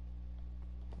good.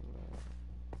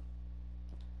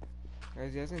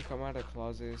 Guys, he hasn't come out of the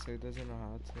closet, so he doesn't know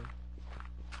how to.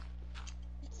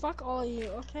 Fuck all of you,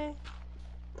 okay?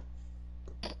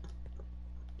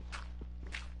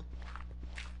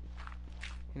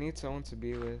 He needs someone to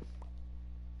be with.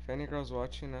 If any girl's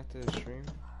watching after the stream,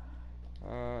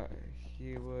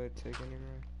 he would take any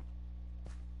man.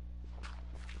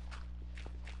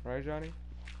 Right, Johnny?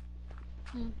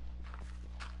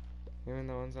 Even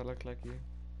the ones that look like you.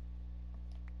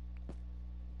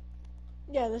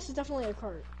 Yeah, this is definitely a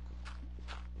cart.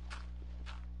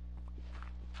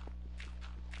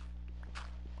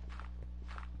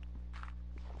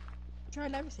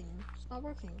 Tried everything. It's not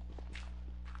working.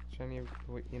 Johnny,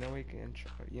 you know what you can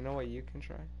try? You know what you can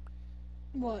try?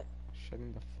 What?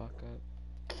 Shutting the fuck up.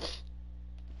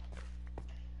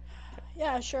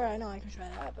 Yeah, sure, I know I can try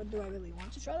that, but do I really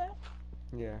want to try that?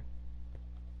 Yeah.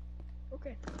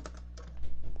 Okay.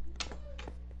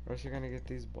 Or else you're gonna get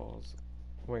these balls.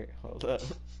 Wait, hold up.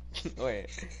 Wait.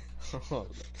 Hold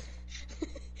up.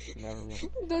 Never mind.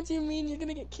 Don't you mean you're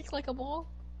gonna get kicked like a ball?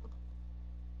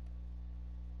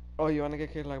 Oh, you wanna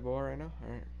get kicked like a ball right now?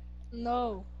 Alright.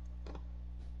 No.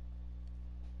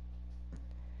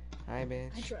 Hi,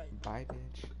 bitch. I tried. Bye,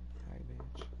 bitch. Hi,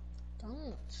 bitch.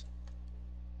 Don't.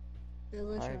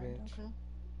 Really Hi, tried, bitch. okay?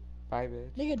 Bye,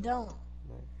 bitch. Nigga, don't.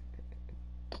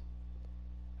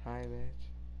 Hi, bitch.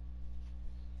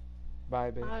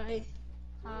 Bye, bitch. Hi.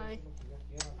 Hi.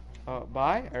 Oh,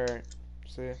 bye? Or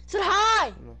see ya? Said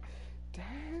hi! No.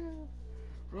 Damn.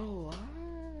 Relax.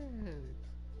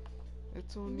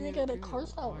 It's only Nigga, the game.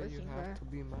 car's not Why you working, have bruh. to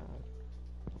be mad?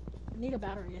 I need a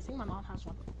battery. I think my mom has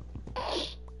one.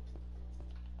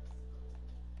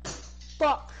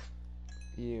 Fuck!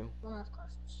 You. Don't ask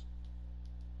questions.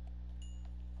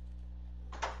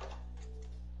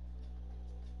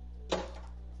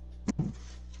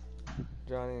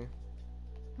 Johnny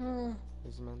Hmm.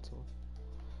 is mental.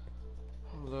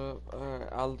 Hold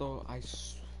up. Aldo, I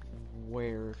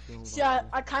swear if you don't See, like me.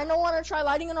 I kind of want to try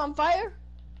lighting it on fire.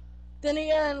 Then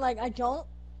again, like, I don't.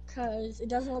 Because it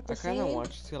doesn't look the I kind of same. want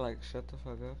you to, like, shut the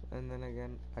fuck up. And then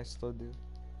again, I still do.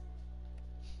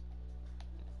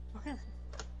 Okay.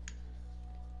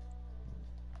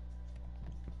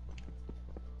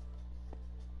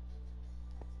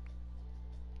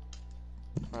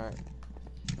 Alright.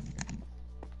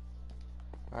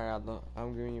 Alright, Aldo.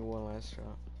 I'm giving you one last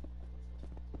shot.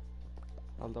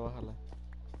 Aldo, hala.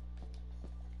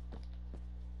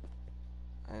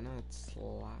 I know it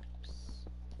slaps.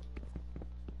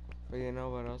 But you know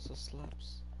what also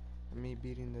slaps? Me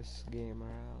beating this game,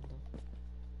 alright, Aldo?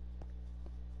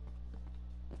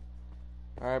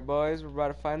 Alright, boys, we're about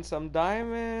to find some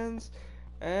diamonds.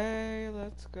 Hey,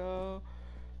 let's go.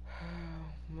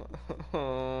 I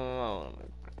wanna...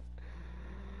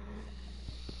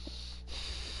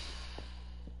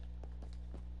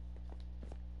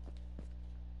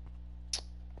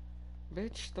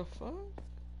 Bitch, the fuck?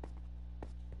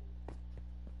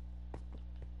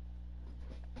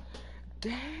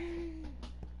 Dang.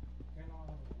 ¿Qué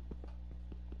no?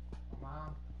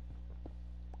 Mamá.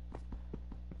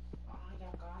 Ay,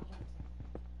 ya cállense.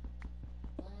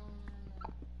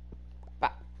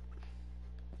 Bah.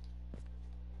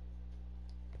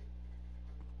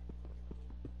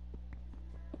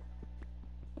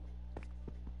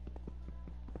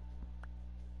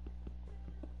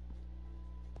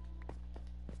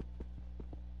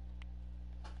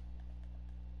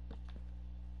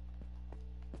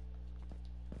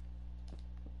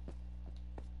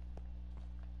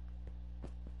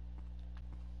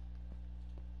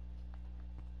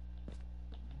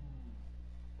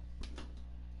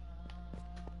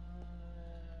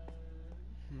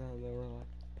 No, they were like...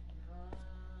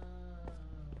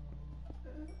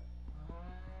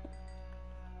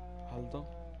 Aldo?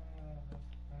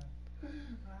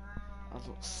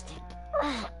 Aldo, stop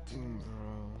acting,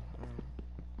 bro.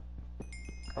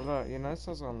 Aldo, you know this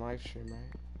was on live stream,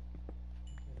 right?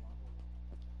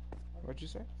 What'd you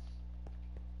say?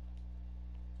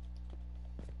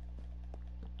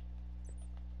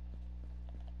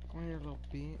 Come here, little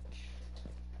bitch.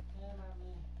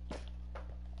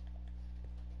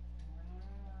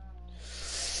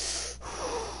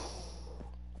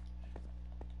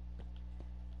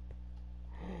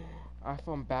 I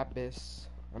found Babis.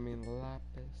 I mean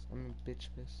lapis. I mean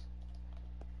bitchmas.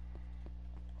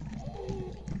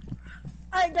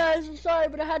 Alright guys, I'm sorry,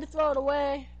 but I had to throw it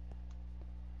away.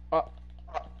 Oh.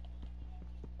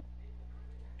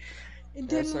 It Yeah,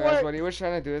 didn't so guys, work. what he was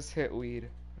trying to do is hit weed.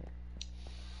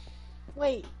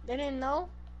 Wait, they didn't know?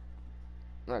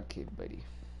 Okay, buddy.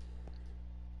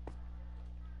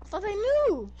 I thought they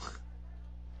knew.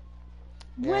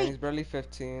 Yeah, Wait, he's barely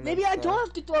 15. maybe I don't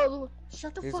have to throw the.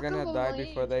 Shut the He's fuck up. gonna die about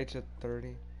before age. the age of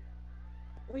 30.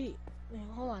 Wait,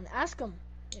 hold on. Ask him.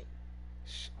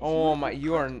 Oh my,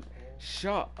 you are.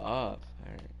 Shut up.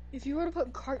 Alright. If you were to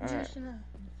put cart Alright. juice in a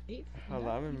vape. Hold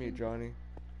on, I'm gonna mute Johnny.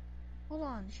 Hold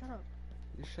on, shut up.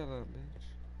 You shut up, bitch.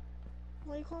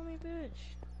 Why you call me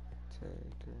bitch? Take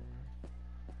her.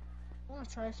 I wanna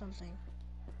try something.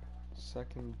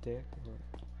 Sucking dick.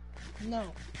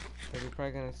 No. But you're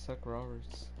probably gonna suck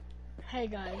Roberts. Hey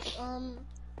guys,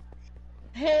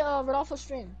 hey, Rodolfo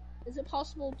Stream. Is it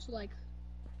possible to, like,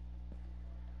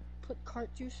 put cart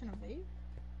juice in a vape?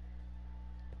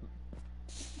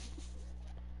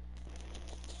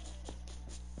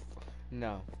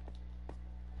 No.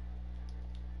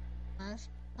 Huh?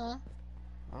 I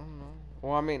don't know.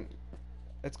 Well, I mean,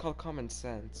 it's called common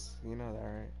sense. You know that,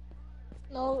 right?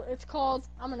 No, it's called,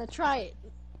 I'm gonna try it.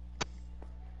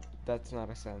 That's not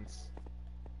a sense.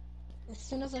 As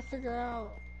soon as I figure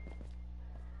out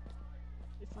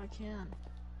if I can.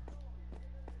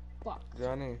 Fuck.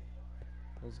 Johnny.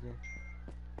 Let's go.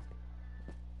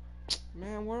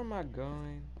 Man, where am I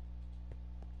going?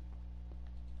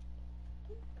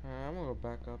 Alright, I'm gonna go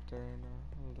back up there now.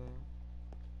 Hold up.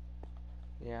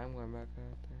 Yeah, I'm going back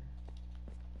out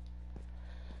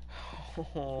there.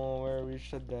 Oh, where we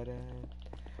should that end?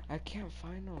 I can't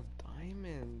find no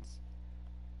diamonds.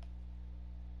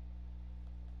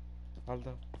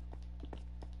 Aldo.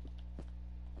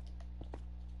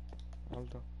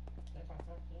 Aldo.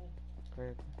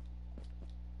 Cállate.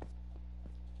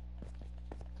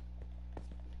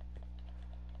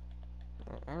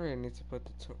 I really need to put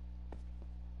the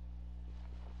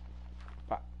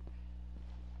I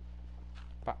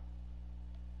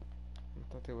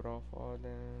thought they would all fall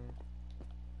down.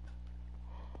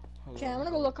 Okay, I'm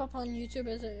gonna go look up on YouTube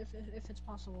if it's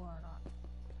possible or not.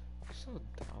 You're so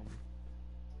dumb.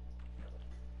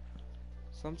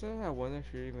 Sometimes I wonder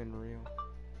if you're even real.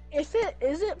 Is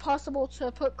it possible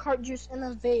to put cart juice in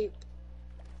a vape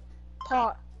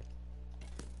pot?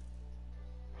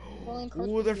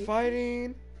 Ooh, they're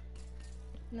fighting!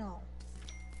 No.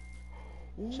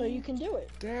 Ooh, So you can do it.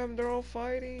 damn, they're all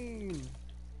fighting!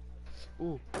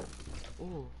 Ooh,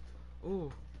 ooh,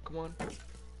 ooh, come on.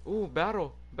 Ooh,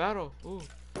 battle, ooh.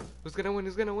 Who's gonna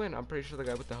win, I'm pretty sure the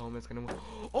guy with the helmet's gonna win.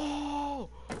 Oh!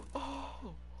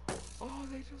 Oh! Oh,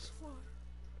 they just won.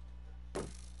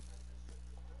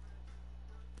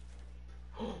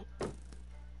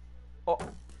 Oh,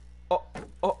 oh,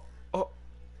 oh, oh.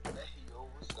 Hey, yo,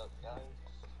 what's up, guys?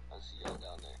 I see y'all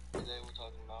down there. Today we're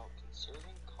talking about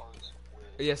conserving cards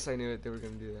with... Yes, I knew it, they were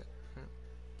gonna do that.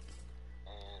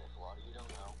 And if a lot of you don't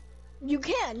know... You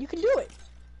can do it.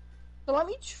 So let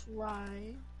me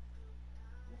try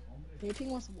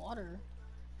vaping with water.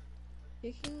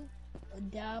 Taking a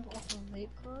dab off a vape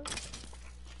card.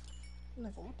 I'm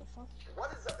like, what the fuck?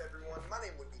 What is up, everyone? My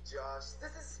name would be Josh.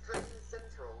 This is Straight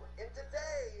Central, and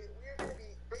today we're going to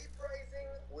be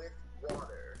vaporizing with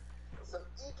water. So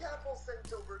eCap will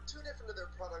send over 2 different of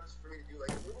their products for me to do like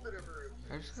a little bit of a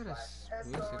review. I just got a test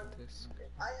music on. disc.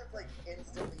 I have like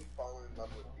instantly fallen in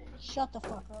love with these. Shut the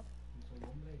fuck up.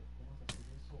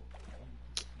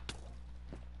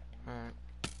 Alright.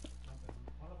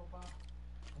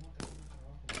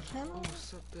 Hello? Oh,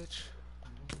 what's up, bitch?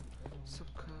 What's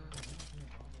up, cuz?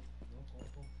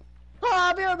 Oh,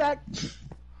 I'll be right back. Oh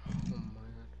my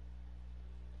god.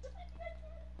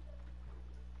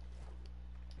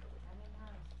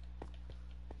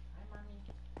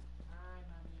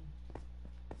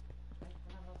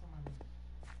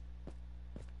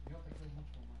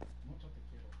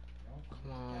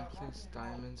 Come on, please,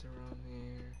 diamonds around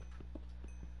here.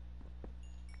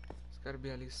 There's gotta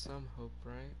be at least some hope,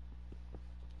 right?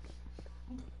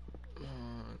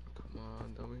 Come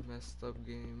on, don't be messed up,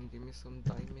 game. Give me some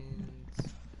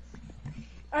diamonds.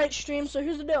 Alright, stream, so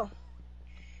here's the deal.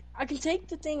 I can take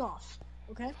the thing off,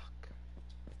 okay? Fuck.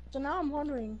 So now I'm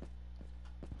wondering.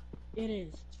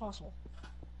 It's possible.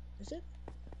 Is it?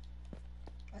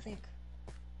 I think.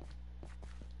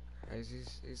 Guys,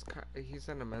 he's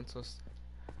in a mental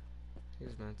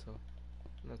he's mental.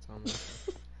 That's all mental.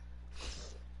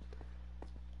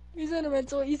 He's in a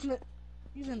mental, he's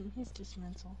just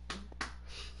mental.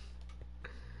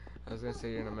 I was gonna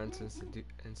say you're in a mental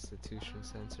institution,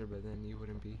 Sensor, but then you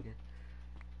wouldn't be here.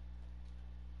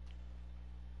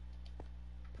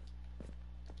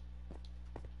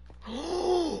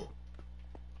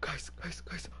 Guys, I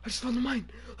just found the mine.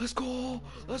 Let's go.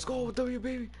 Let's go, W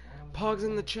baby. Pogs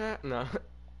in the chat. Nah.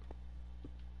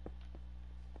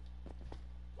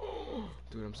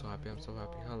 Dude, I'm so happy. I'm so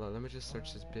happy. Hold on, let me just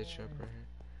search this bitch up right here.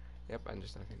 Yep, I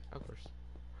understand. Of course.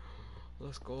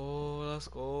 Let's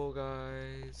go,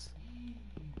 guys.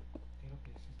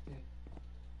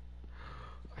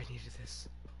 I needed this.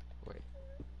 Wait.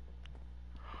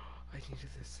 I needed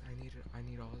this. I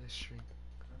need all this string.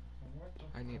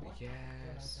 I need it.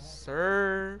 Yes,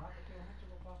 sir.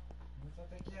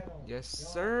 Yes,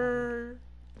 sir.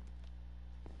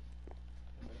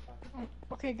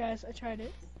 Okay, guys, I tried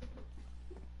it.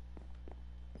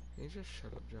 Can you just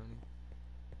shut up, Johnny?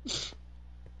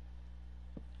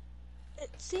 It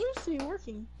seems to be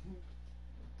working.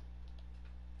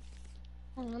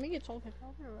 Hold on, let me get told paper.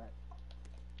 I'll be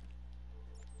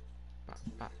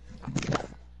right.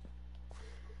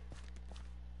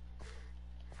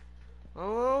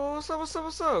 Oh,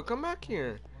 what's up? Come back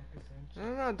here.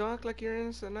 No, don't act like you're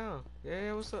innocent now.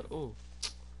 Yeah, what's up? Oh.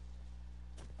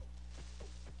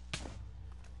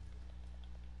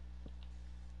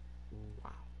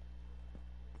 Wow.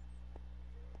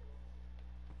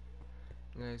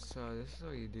 Guys, so this is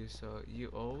what you do. So you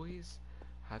always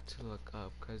have to look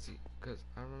up, cause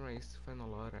I remember I used to find a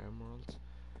lot of emeralds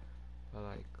by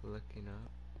like looking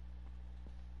up.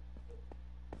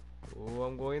 Oh,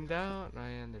 I'm going down.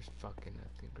 And there's fucking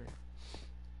nothing. Great.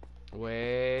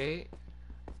 Wait.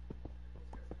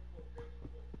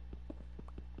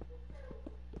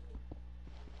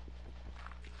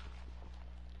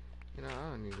 You know, I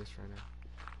don't need this right now.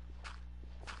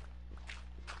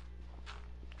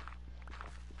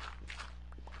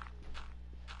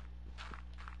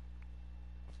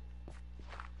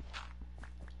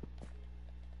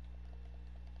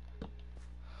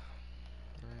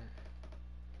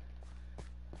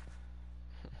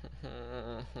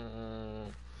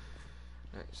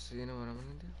 Alright, so you know what I'm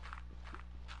gonna do?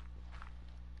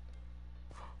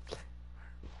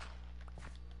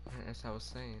 As I was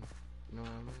saying, you know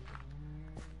what I'm gonna do?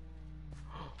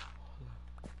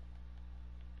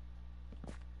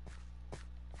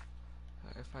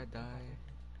 If I die,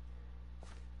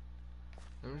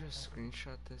 let me just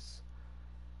screenshot this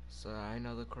so I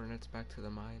know the coordinates back to the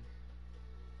mine.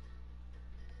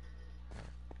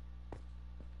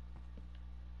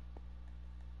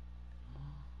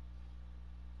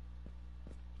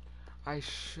 I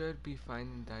should be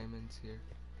finding diamonds here.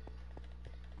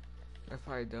 If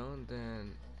I don't,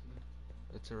 then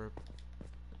it's a rip.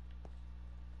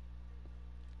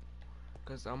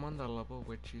 Cause I'm on the level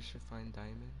which you should find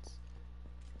diamonds,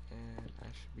 and I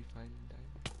should be finding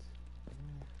diamonds.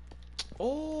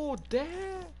 Oh,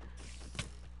 damn!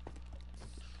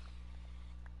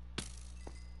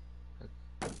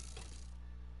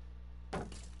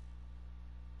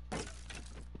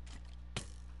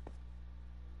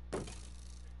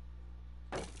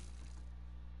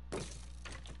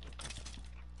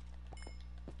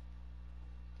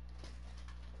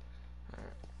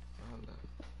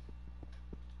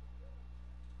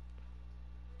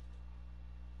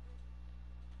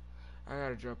 I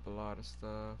gotta drop a lot of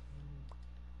stuff.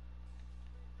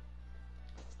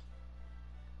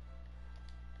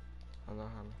 Hello.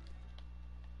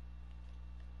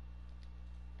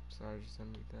 Sorry, just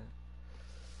send me that.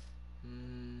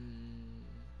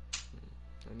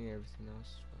 I need everything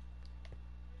else.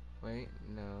 Wait,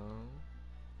 no.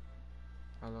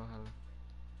 Hello. Hold on.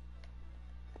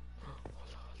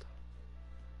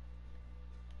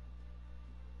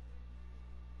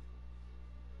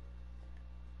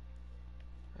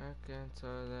 I can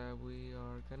tell that we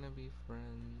are gonna be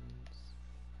friends.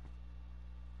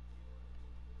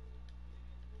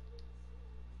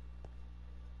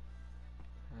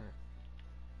 Alright.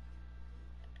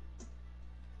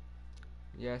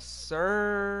 Yes,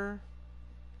 sir.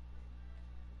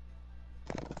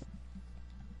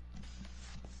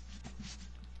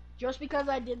 Just because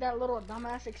I did that little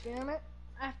dumbass experiment,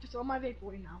 I have to throw my vape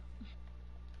away now.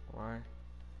 Why?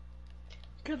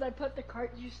 Because I put the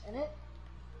cart juice in it,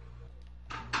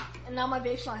 and now my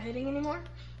vape's not hitting anymore.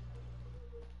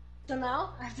 So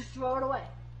now I have to throw it away.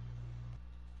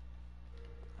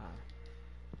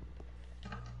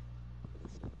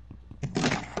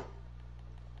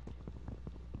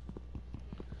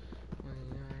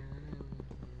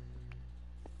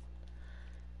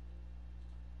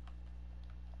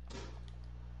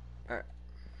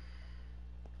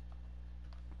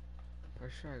 Where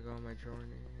should I go on my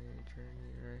journey?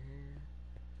 Right here.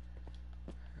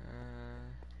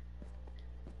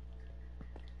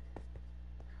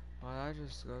 Well, that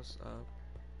just goes up.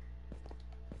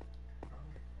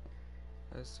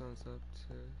 This one's up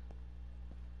too.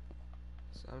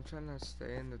 So I'm trying to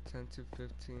stay in the 10 to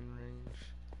 15 range.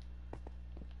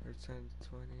 Or 10 to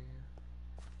 20.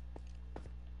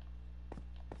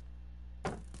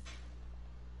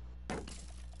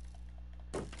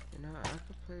 You know, I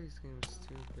could play these games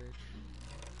too, bitch.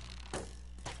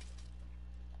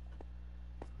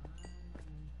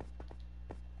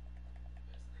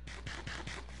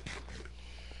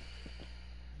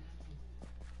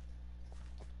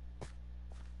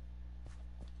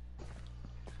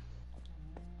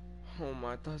 Oh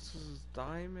my, I thought this was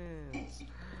diamonds.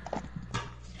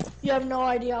 You have no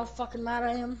idea how fucking mad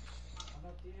I am.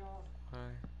 Hola, tío.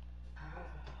 Hi.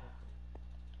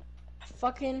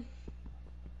 Fucking.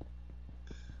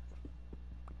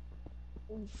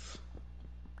 Oof.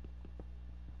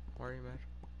 Why are you mad?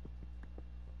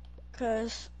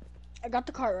 Cause I got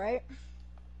the cart, right?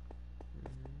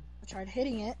 Mm-hmm. I tried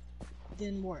hitting it,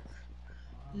 didn't work.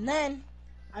 And then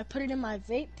I put it in my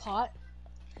vape pot,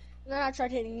 and then I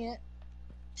tried hitting it,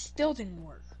 still didn't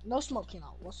work. No smoke came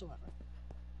out whatsoever.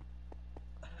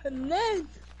 And then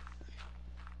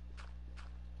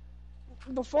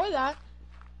before that,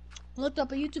 I looked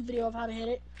up a YouTube video of how to hit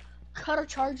it, cut a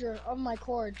charger of my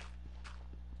cord,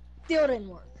 still didn't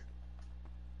work.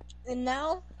 And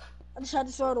now I just had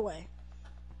to throw it away.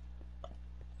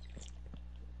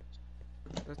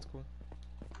 That's cool.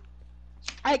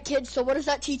 Alright, kids, so what does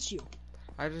that teach you?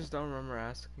 I just don't remember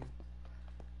asking.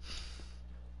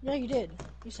 Yeah, you did.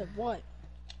 You said what?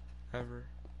 Ever.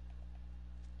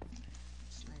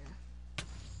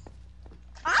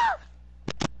 Ah!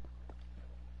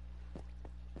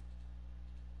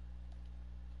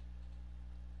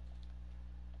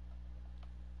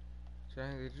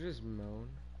 Johnny, did you just moan?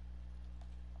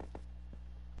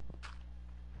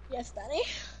 Yes, Danny.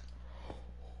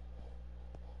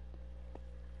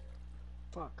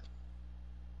 Fuck.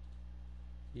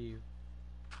 You.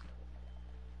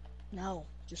 No,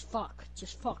 just fuck.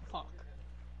 Just fuck.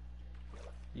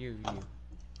 You.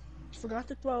 Forgot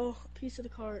to throw a piece of the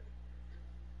cart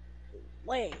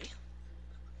away.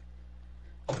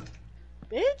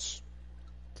 Bitch?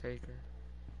 Take her.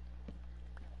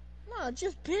 No,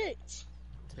 just bitch.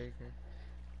 Take her.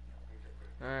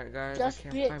 Alright, guys, Just I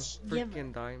can't bitch, find give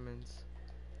freaking diamonds.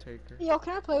 Take her. Yo,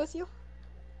 can I play with you?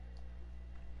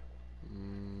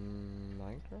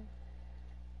 Minecraft?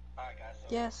 Alright, guys. So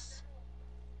Yes.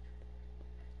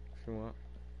 If you want.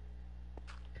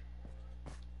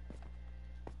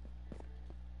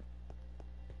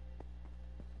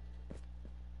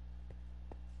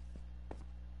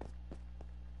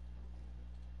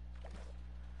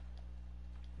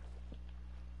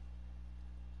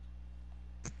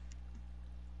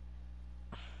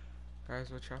 Guys,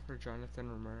 watch out for Jonathan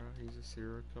Romero. He's a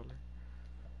serial killer.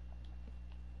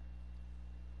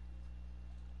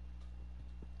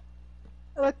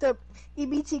 I like the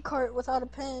EBT cart without a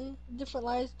pen. Different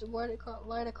lights to light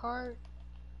a cart.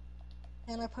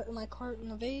 And I put my cart in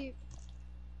the vape.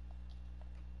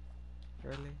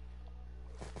 Really?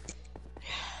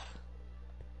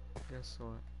 Guess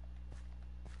what?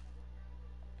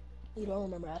 You don't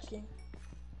remember asking?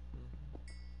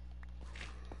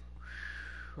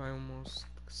 I almost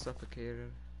suffocated.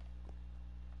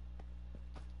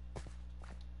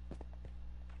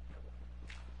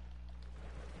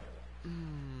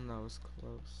 That was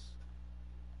close.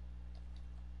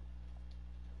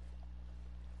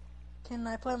 Can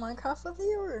I play Minecraft with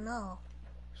you or no?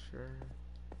 Sure.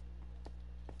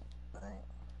 Alright.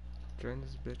 Join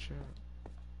this bitch out.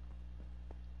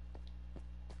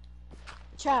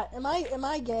 Chat, am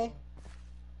I gay?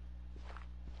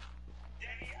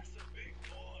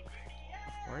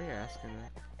 Why are you asking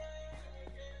that?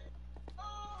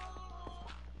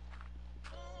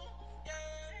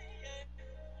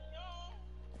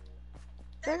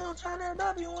 They gon' try to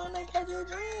dub you when they catch you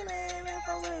dreaming. If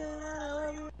I really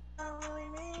love you, I don't really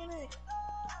mean it.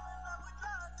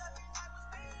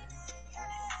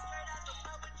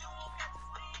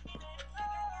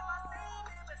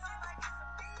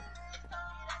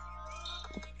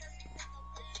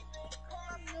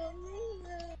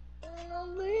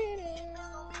 I'm bleeding.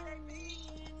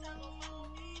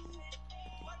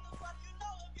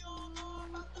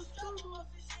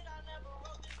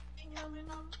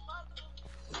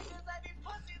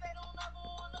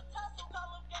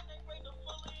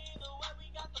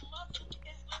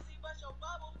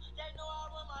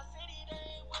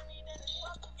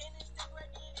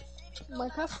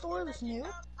 Minecraft store is new.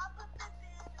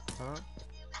 Huh?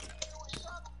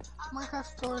 Minecraft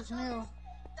store is new.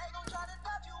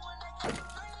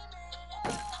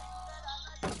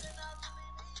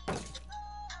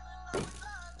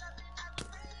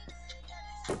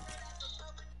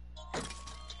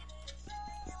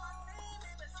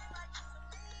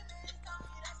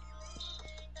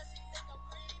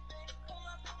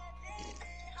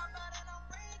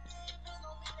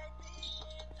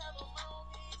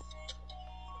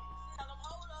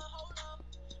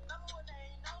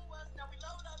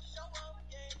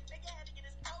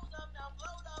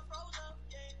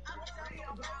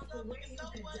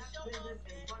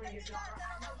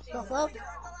 The fuck?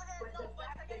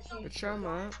 Bitch, I'm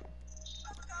up.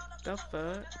 The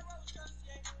fuck?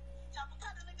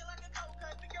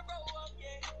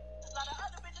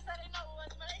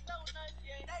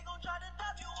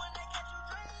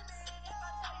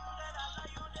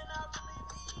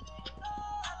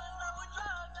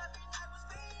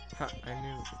 Ha, I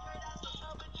knew.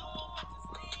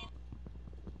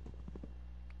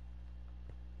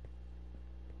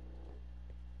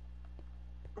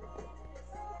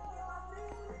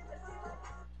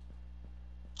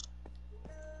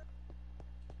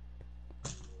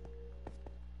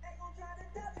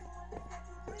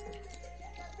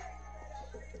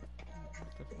 What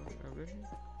the fuck? Over here?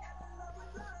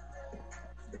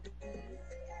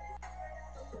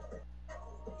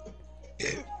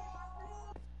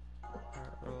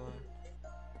 Alright, roll on.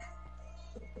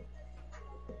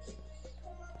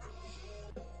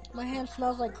 My hand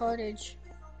smells like cartage.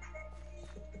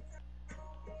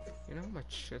 You know how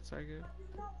much shits I get?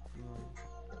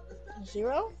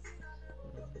 Zero?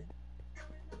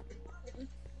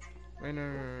 Wait,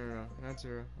 no, not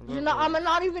zero. A You're little not. bit. I'm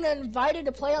not even invited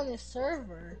to play on this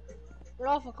server.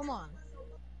 Rodolfo, come on.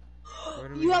 What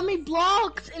do you You mean? have me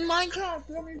blocked in Minecraft.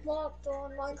 You have me blocked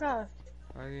on Minecraft.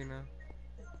 How do you know?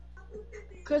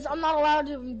 Cause I'm not allowed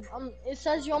to. It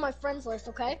says you on my friends list,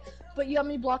 okay? But you have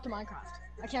me blocked in Minecraft.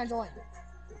 I can't join.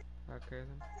 Okay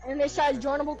then. And it says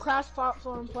joinable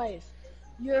cross-platform plays.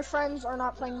 Your friends are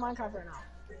not playing Minecraft right now.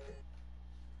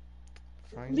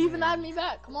 Fine. Leave and add me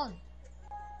back. Come on.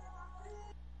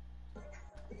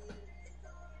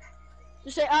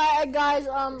 Just say, alright guys,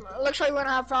 looks like we're gonna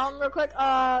have a problem real quick.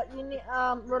 You need,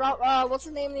 Rodolfo, what's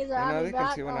the name? Needs to You add know me they back.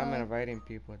 can see when I'm inviting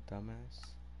people, dumbass.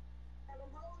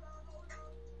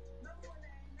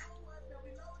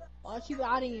 I keep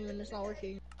adding you and it's not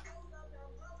working.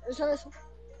 It's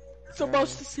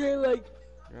supposed to say like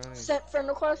Johnny, sent friend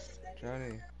request.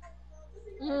 Johnny,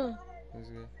 that's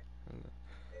good.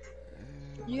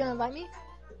 You gonna invite me?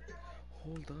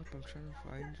 Hold up, I'm trying to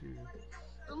find you.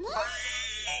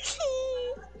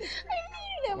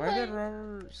 Why did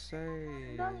Robert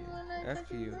say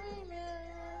F you?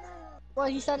 Well,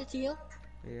 he said it to you?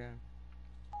 Yeah.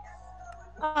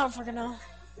 I don't fucking know.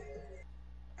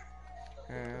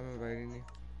 Alright, I'm inviting you.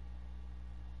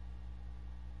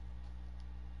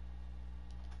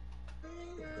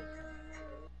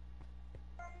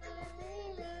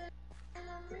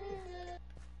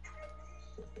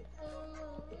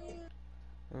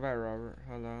 Invite Robert.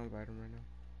 Hold on, I'll invite him right now.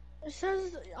 It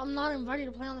says I'm not invited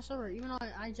to play on the server, even though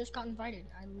I just got invited.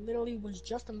 I literally was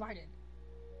just invited.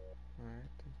 Alright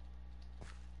then.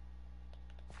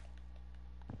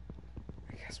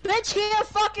 I guess Bitch, he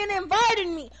fucking invited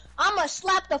me! I'ma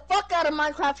slap the fuck out of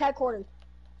Minecraft headquarters.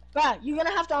 Bruh, you're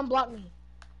gonna have to unblock me.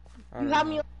 You have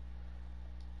me.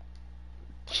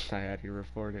 I had you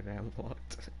reported and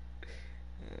blocked.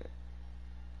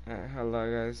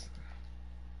 Hello guys.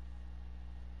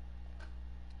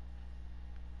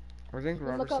 I think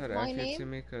Robert Look up said my F you name. to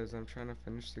me because I'm trying to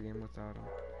finish the game without him.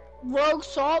 Rogue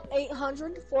Salt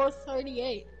 800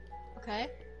 438. Okay?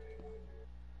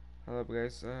 Hello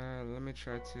guys, let me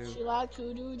try to... She like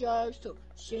to do drugs too.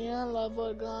 She in love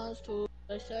with guns too.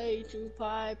 They say you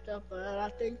piped up, but I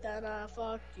think that I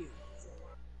fucked you.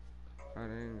 I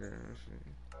didn't get it.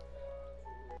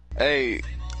 Hey,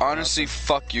 honestly,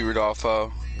 fuck you,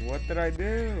 Rodolfo. What did I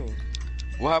do?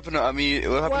 What happened to,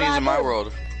 what happened to you in my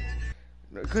world?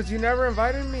 Because you never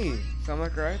invited me. So I'm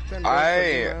like, right then.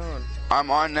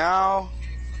 I'm on now.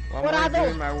 Well, I'm already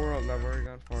doing my world. I've already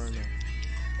gone far enough.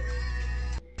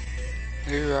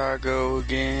 Here I go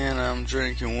again. I'm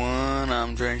drinking one.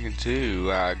 I'm drinking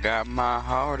two. I got my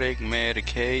heartache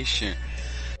medication.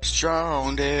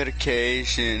 Strong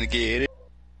dedication to get it.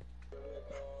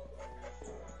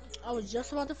 I was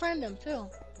just about to friend him too. Oh.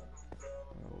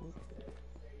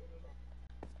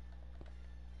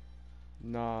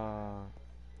 Nah.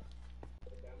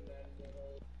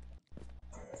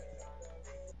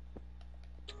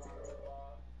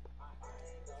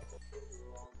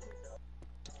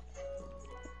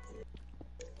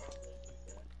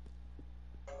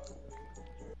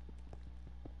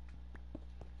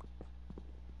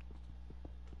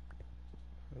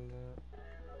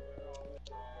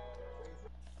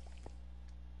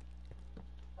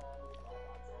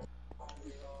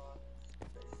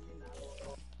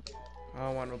 I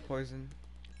don't want no poison.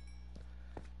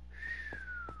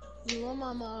 Your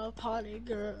mama a party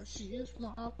girl, she is my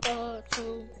butt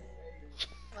too.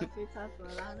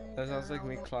 That sounds like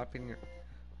me clapping your...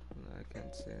 No, I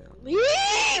can't say it.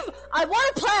 Leave! I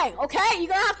want to play, okay? You're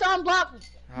gonna have to unblock me.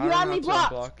 How You do I got me have to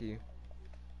blocked. unblock you?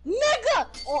 Nigga!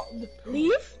 Oh,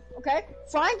 leave? Okay?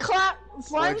 Find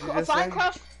What'd you just say?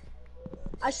 cross.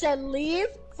 I said leave,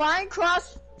 find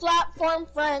cross platform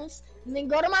friends, and then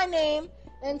go to my name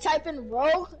and type in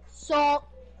Rogue Salt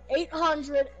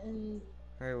 800 and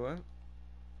Hey, what?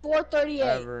 438.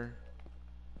 Ever.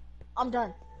 I'm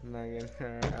done. I'm not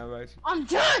gonna. How about you? I'm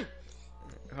done!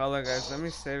 Hold on, guys. Let me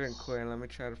save and quit. Let me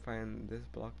try to find this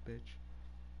block, bitch.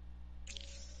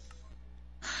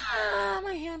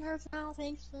 My hand hurts now.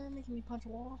 Thanks for making me punch a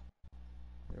wall.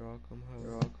 You're welcome, ho.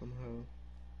 You're welcome, ho.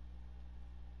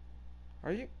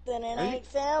 Are you? Then it Are you? ain't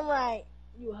Sam right.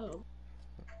 You a hoe.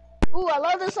 Ooh, I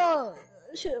love this song.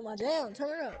 This shit is my jam. Turn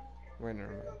it up. Wait,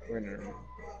 never mind.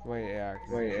 Wait, yeah.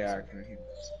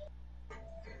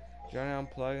 Johnny,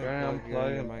 unplug and plug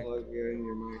in your mic.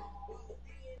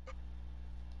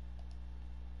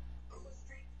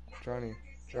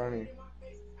 Johnny.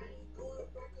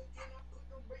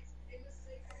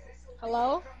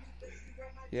 Hello?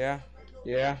 Yeah.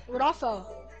 Rodolfo.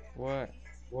 What?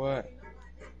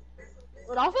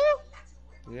 Rodolfo?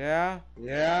 Yeah.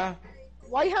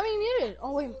 Why you having me muted?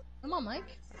 Oh, wait. Am I on mic?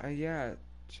 Yeah.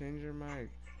 Change your mic.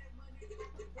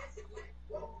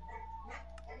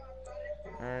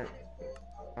 Alright.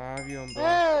 I'll have you on block.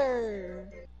 Hey!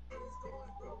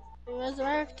 The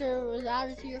Resurrector was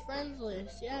added to your friends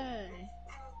list. Yay.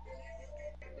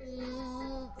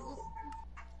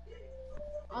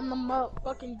 I'm the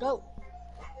motherfucking goat.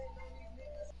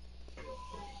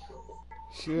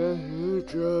 I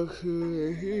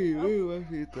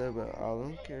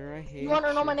don't care. I hate You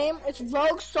wanna know my name? It's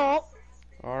Rogue Salt.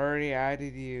 Already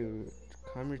added you.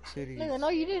 Come your titties. Nigga, no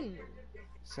you didn't.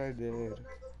 Yes, I did.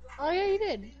 Oh yeah, you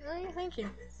did. Oh yeah, thank you.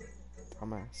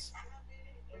 Dumbass.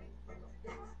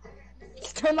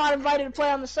 Still not invited to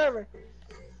play on the server.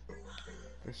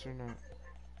 Yes or not?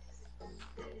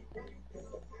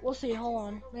 We'll see, hold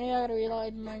on. Maybe I gotta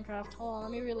reload Minecraft. Hold on,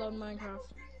 let me reload Minecraft.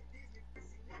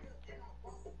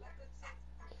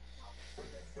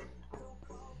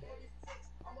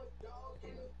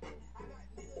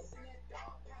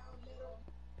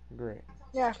 Great.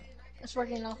 Yeah, it's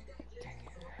working now. Dang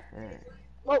it. Alright.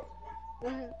 Whoa.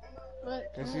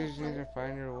 Guess you just need to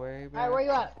find your way back. Alright, where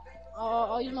you at?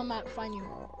 I'll use my map to find you.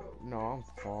 No, I'm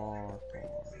far.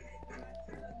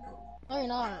 No, you're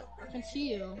not. I can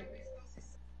see you.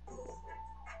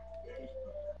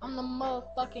 I'm the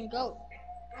motherfucking goat.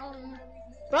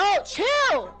 Bro,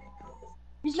 chill!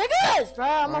 These niggas! Bro,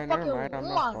 I'm Alright, a fucking. never mind, I'm Oh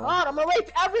not my far. god, I'm gonna rape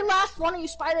every last one of you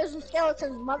spiders and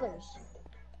skeletons' mothers.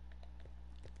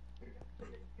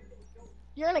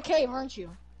 You're in a cave, aren't you?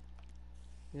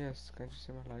 Yes, can't you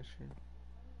see my live stream?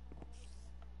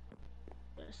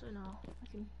 Yes, I know.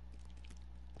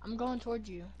 I'm going towards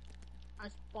you. I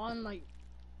spawned like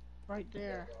right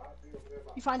there.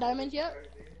 You find diamonds yet?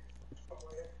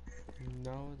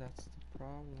 No, that's the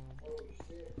problem.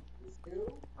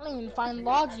 I don't even find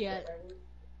logs yet.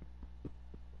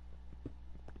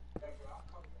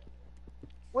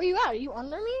 Where you at? Are you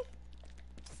under me?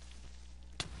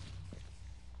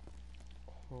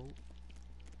 Oh. It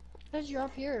says you're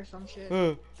up here or some shit.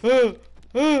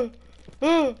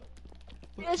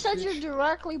 It says you're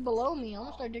directly below me. I'm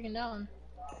gonna start digging down.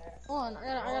 Hold on,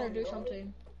 I gotta do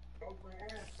something.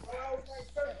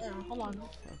 Yeah, hold on.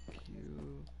 Fuck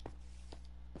you.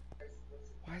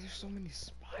 Why are there so many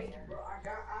spiders?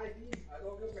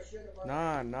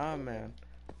 Nah, man.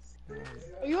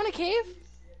 Are you in a cave?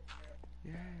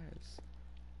 Yes.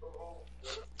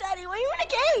 Daddy, why are you in a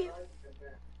cave?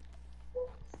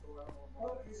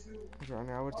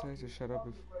 Johnny, I would tell you to shut up,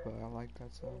 but I like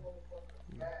that song.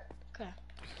 Yeah. Okay.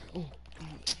 Oh,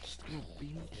 still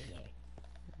beach.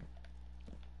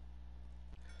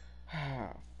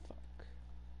 Ah,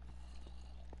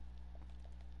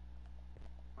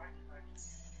 fuck.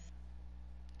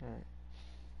 Alright.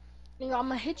 Nigga, I'm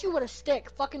gonna hit you with a stick.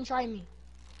 Fucking try me.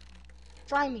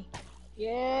 Try me.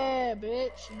 Yeah,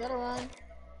 bitch. You better run.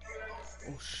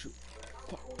 Oh, shoot.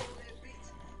 Fuck.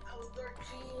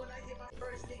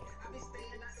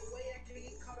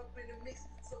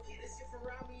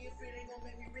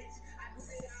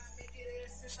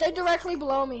 Stay directly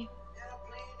below me.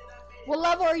 What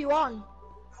level are you on?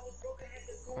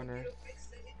 On Earth.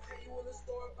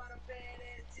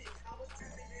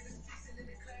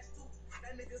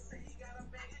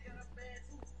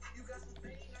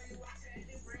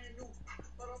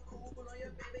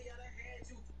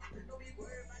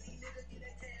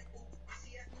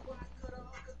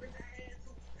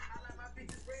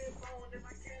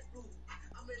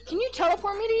 Can you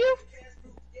teleport me to you?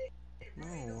 No,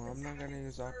 I'm not gonna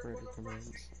use operator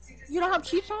commands. You don't have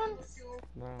cheats on?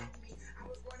 No.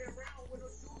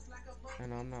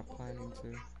 And I'm not planning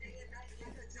to.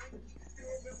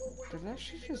 Did that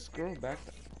shit just scroll back?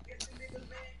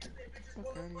 Fuck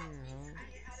out of here, huh?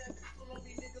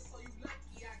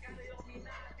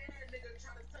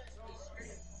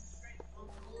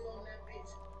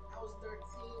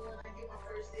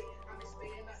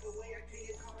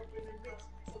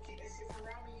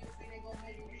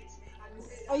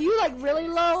 Are you like really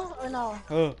low or no?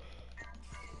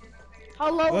 How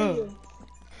low are you?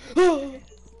 Dude,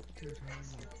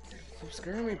 stop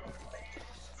scaring me.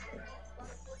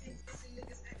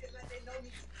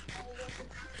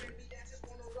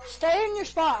 Stay in your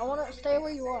spot. I want to stay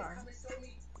where you are.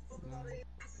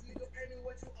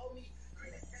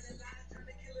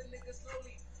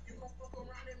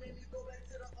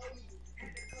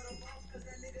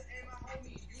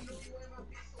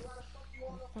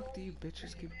 Why the fuck do you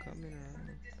bitches keep coming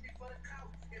around?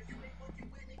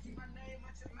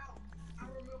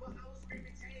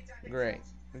 Great.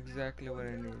 Exactly what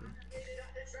I needed.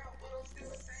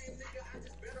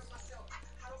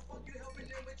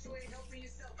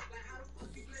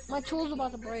 My tool's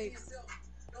about to break.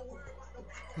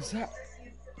 Is that?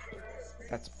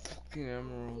 That's fucking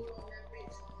emerald.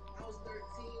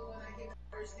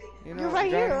 You know, You're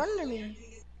right Johnny? here under me.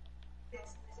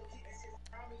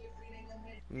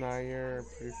 Nah, you're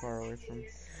pretty far away from me.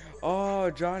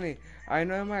 Oh, Johnny, I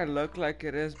know it might look like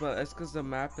it is, but it's because the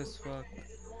map is fucked.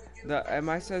 The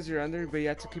MI says you're under, but you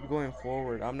have to keep going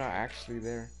forward. I'm not actually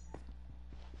there.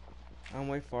 I'm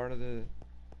way far to the...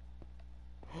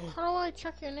 How do I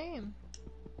check your name?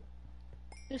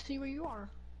 To see where you are.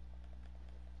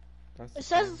 That's It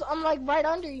says I'm like right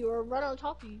under you or right on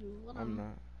top of you. I'm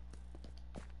not.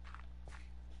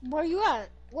 Where are you at?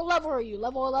 What level are you?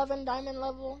 Level 11, diamond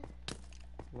level?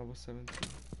 Level 17.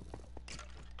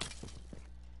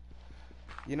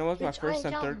 You know what's my Bitch, I first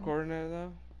ain't and third counting. coordinate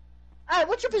though? Alright,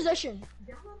 what's your position?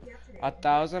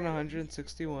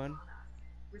 1,161.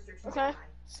 Okay.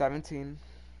 17.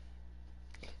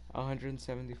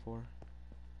 174.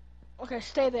 Okay,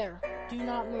 stay there. Do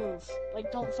not move.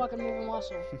 Like, don't fucking move a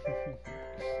muscle.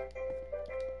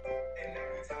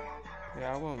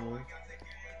 Yeah, I won't move.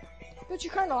 But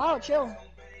you're kinda loud, chill.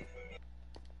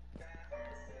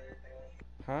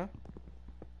 Huh?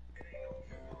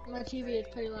 My TV is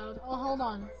pretty loud. Oh, hold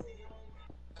on.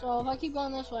 So, if I keep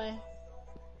going this way.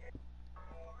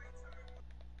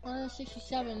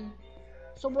 167.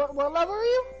 So, what level are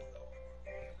you?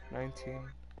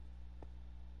 19.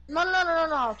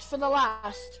 No. It's for the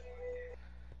last.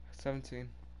 17.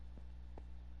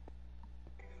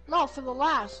 No, for the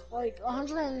last. Like,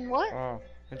 100 and what? Oh,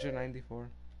 194.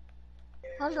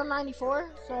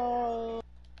 194? So...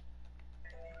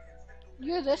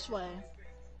 You're this way.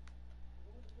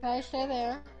 Okay, stay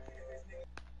there.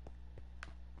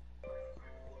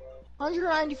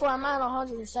 194, I'm at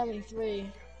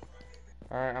 173.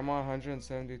 Alright, I'm on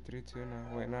 173 too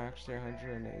now. Wait, no, actually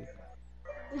 108.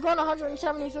 You're going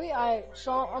 173? Alright,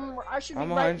 so I should be I'm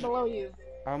right 100 below you.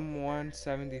 I'm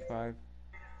 175.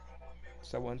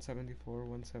 So 174,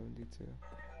 172.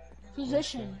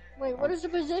 Position. Wait, what does the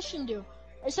position do?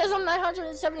 It says I'm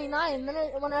 979, and then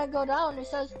when I go down, it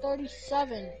says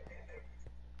 37.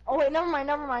 Oh wait, never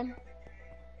mind.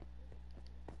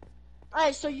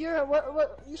 Alright, so you're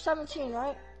you're 17,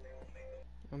 right?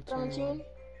 I'm 17.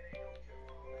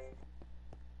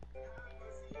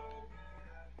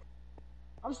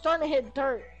 I'm starting to hit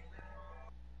dirt.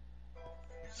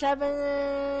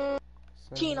 17.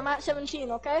 I'm at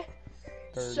 17. Okay.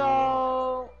 30.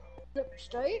 So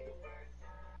straight.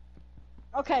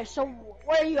 Okay, so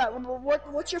where are you at?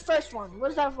 What's your first one? What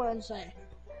does that one say?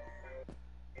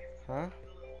 Huh?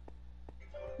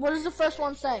 What does the first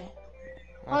one say?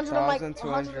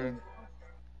 1,200.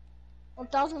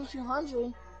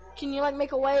 1,200. Can you like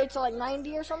make a way to like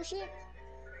 90 or some shit?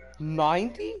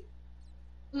 90?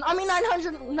 I mean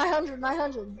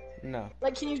 900. No.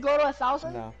 Like, can you go to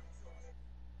 1,000? No.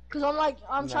 Cause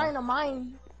I'm trying to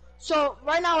mine. So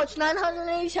right now it's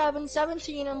 987,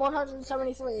 17, and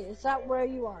 173. Is that where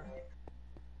you are?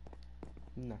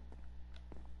 No.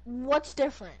 What's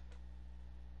different?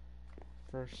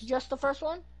 First. Just the first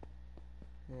one?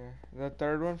 Yeah. The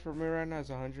third one for me right now is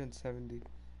 170.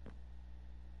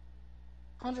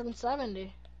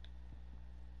 170.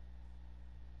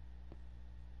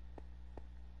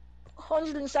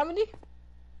 170?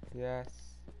 Yes.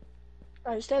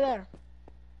 Alright, stay there.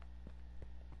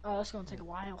 Oh, that's gonna take a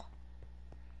while.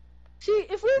 See,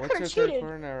 if we could What's have your third cheated.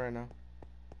 coordinate right now?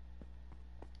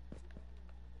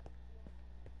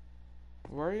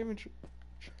 Why are you even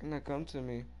trying to come to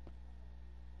me?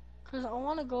 Cause I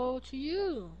wanna go to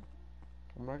you.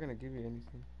 I'm not gonna give you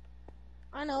anything.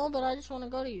 I know, but I just wanna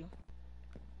go to you.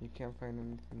 You can't find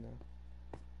anything though.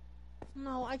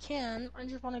 No, I can. I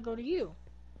just want to go to you.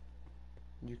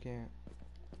 You can't.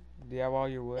 Do you have all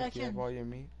your wood? Yeah, I Do you have can. all your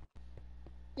meat?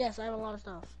 Yes, I have a lot of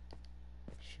stuff.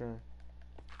 Sure.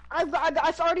 I've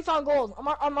already found gold.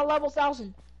 I'm a level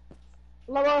 1,000.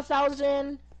 Level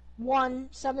 1,000,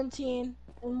 117,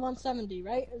 and 170,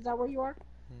 right? Is that where you are?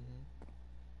 Mhm.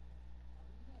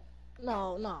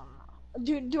 No.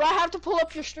 Do I have to pull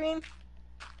up your stream?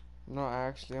 No,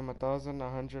 actually, I'm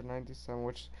 1,197,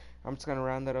 which I'm just gonna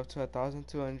round that up to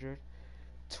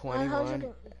 1,221.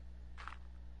 100.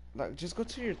 Like, just go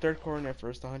to your third coordinate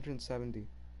first, 170.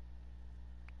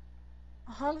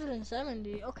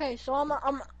 170. Okay, so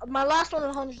I'm my last one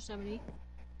is 170.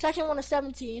 Second one is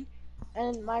 17,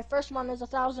 and my first one is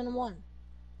 1,001.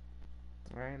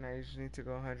 Alright, now you just need to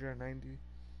go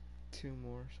 192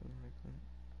 more, something like that.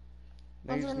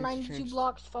 Now you just need to 192 change.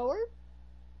 blocks forward.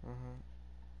 Uh-huh.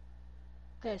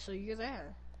 Okay, so you're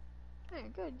there. Hey,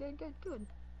 good.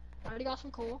 I already got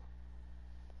some coal.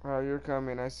 Oh, you're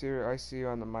coming. I see you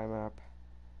on my map.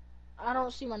 I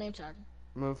don't see my name tag.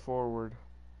 Move forward.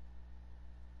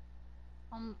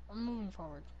 I'm moving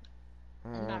forward.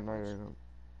 And No, backwards. you're not.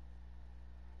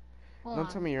 Hold Don't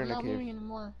on. tell me you're I'm in a not cave. moving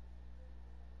anymore.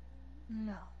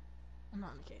 No, I'm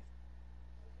not in the cave.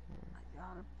 I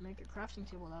gotta make a crafting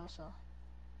table though, so.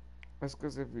 That's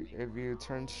because if you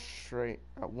turn straight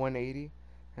at 180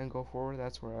 and go forward,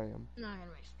 that's where I am. Now I'm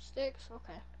gonna make some sticks.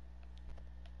 Okay.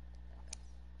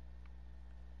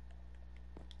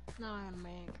 Now I'm gonna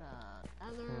make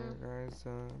other. Alright, guys.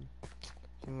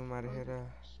 You might have hit a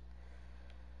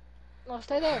No,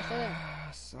 stay there.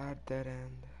 sad dead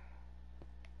end.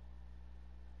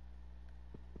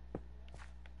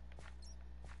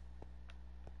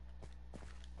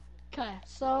 Okay,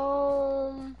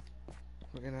 so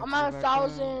We're gonna I'm have at to back up.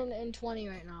 1,020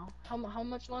 right now. How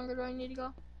much longer do I need to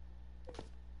go?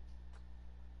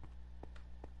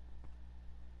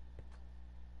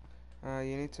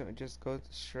 You need to just go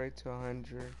straight to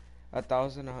 100,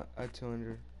 1,000,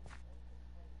 200.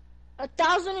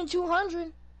 1,200.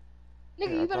 Nigga, Yeah,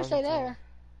 you better stay 1,200. there.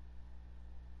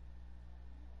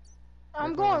 I'm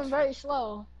You're going going very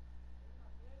slow.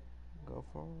 Go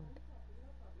forward.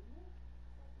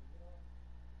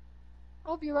 I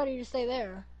hope you're ready to stay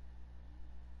there.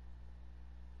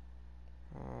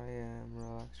 I am.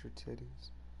 Relax your titties.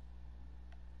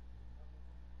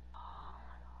 I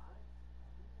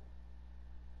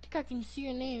think I can see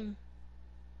your name.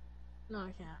 No,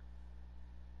 I can't.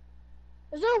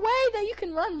 Is there a way that you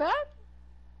can run back?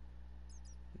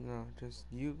 No, just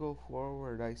you go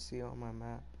forward. I see on my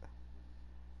map.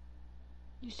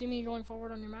 You see me going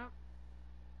forward on your map?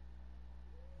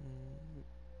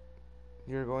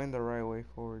 You're going the right way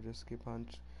forward. Just keep on.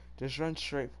 Just run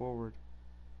straight forward.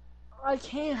 I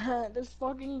can't. There's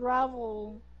fucking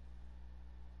gravel.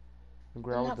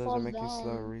 Gravel that doesn't falls make you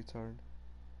slow, down. retard.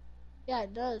 Yeah,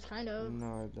 it does, kind of.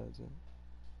 No, it doesn't.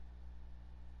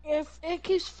 If it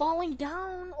keeps falling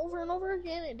down over and over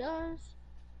again, it does.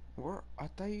 Where? I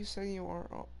thought you said you were.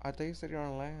 I thought you said you're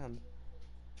on land.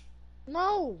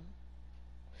 No,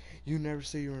 You never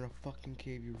say you're in a fucking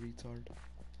cave, you retard.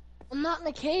 I'm not in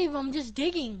a cave. I'm just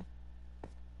digging.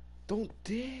 Don't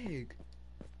dig.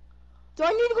 Do I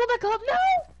need to go back up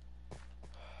now?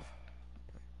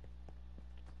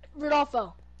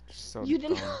 Rodolfo, So you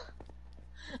didn't. dumb.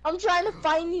 I'm trying to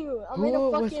find you. I'm in a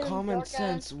Who fucking with common dark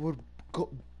sense would go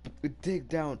dig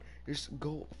down? Just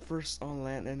go first on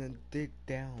land and then dig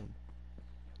down.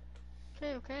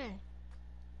 Okay.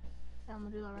 Yeah, I'm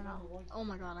gonna do that right now. Oh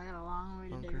my god, I got a long way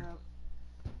to dig Bunker. up.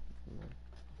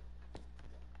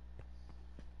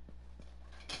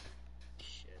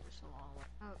 Shit, it's a long way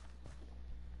up.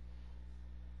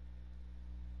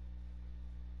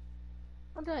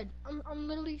 I'm dead. I'm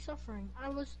literally suffering. I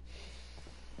was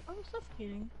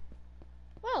suffocating.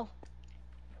 Well,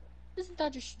 isn't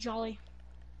that just jolly?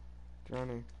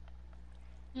 Johnny,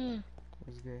 Hmm.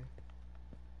 who's gay?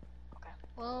 Okay.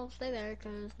 Well, stay there,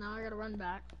 cause now I gotta run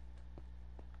back.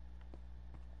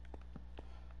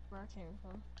 Where I came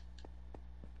from.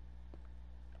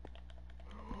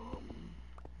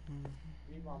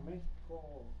 Viva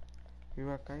México.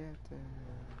 Viva, cállate.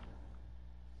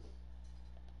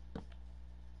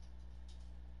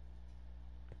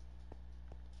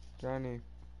 Johnny,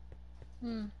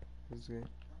 Hmm. who's gay?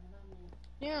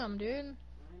 Damn, dude.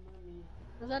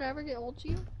 Does that ever get old to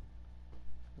you?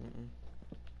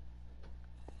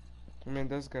 I mean, it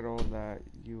does get old that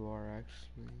you are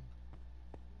actually.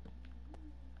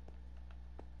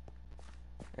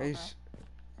 Hey, Okay.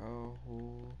 oh,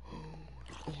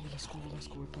 let's go.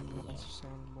 We're talking about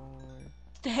sound boy.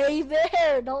 Stay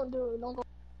there. Don't do it. Don't go.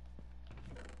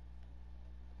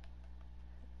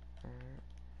 Alright.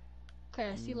 Okay,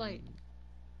 I see light. I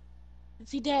can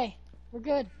see day. We're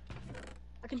good.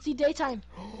 I can see daytime.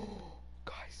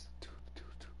 Guys, dude,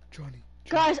 Johnny.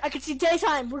 Guys, I can see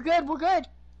daytime. We're good. We're good.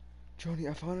 Johnny,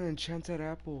 I found an enchanted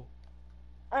apple.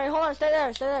 Alright, hold on. Stay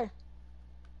there. Stay there.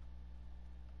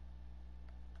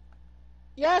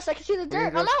 Yes, I can see the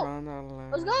dirt. I'm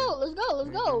out. Let's go. Let's go. Let's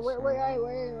go.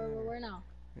 Where now?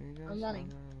 I'm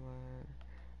running.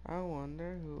 I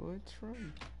wonder who it's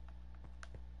from.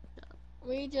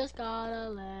 We just got a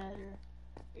letter.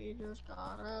 We just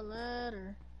got a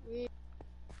letter.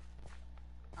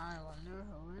 I wonder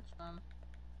who it's from.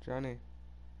 Johnny.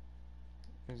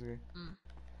 Here's it. Mm.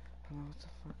 Hello, what the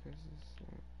fuck is this?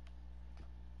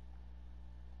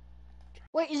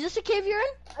 Wait, is this a cave you're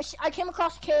in? I came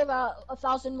across a cave at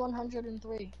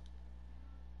 1103.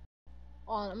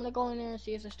 Oh, I'm gonna go in there and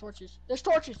see if there's torches. There's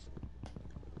torches!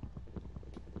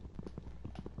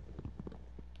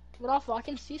 Rodolfo, I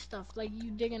can see stuff, like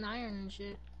you digging iron and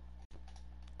shit.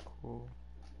 Cool.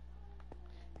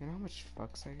 You know how much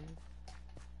fucks I get?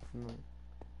 No.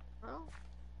 Bro?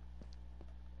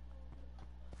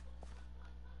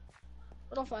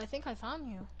 Rodolfo, I think I found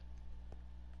you.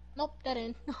 Nope, dead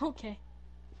end. Okay.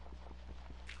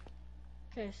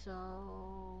 Okay,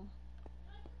 so...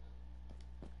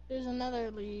 There's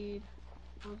another lead.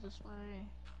 Goes this way.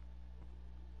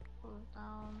 Goes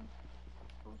down.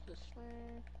 Goes this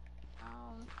way.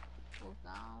 Down. Goes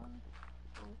down.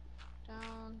 Goes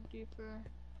down. Deeper.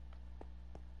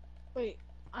 Wait,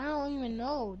 I don't even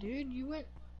know, dude. You went...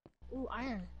 Ooh,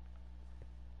 iron.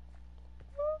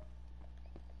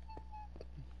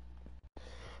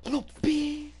 Little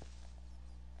bee!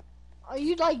 Are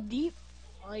you like deep?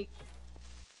 Like...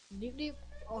 Deep?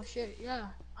 Oh shit, yeah.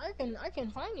 I can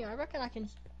find you. I reckon I can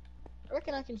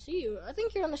see you. I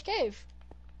think you're in this cave.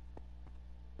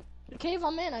 The cave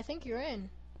I'm in, I think you're in.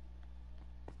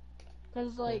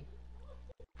 Cause like,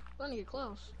 I'm gonna get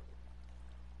close.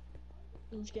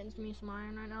 I'm just getting me some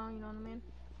iron right now, you know what I mean?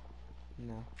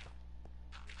 No.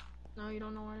 No, you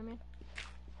don't know what I mean?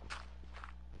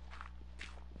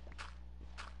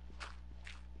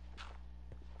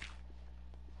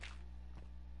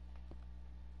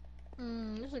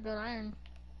 This is a good iron.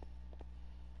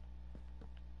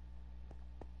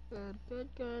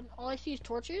 Good. All I see is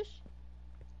torches.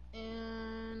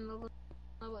 And level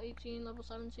 18, level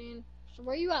 17. So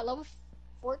where are you at? Level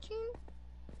 14?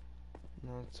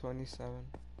 No, 27.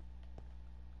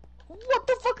 What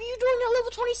the fuck are you doing at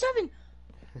level 27?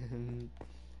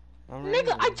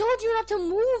 Nigga, I told you not to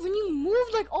move, and you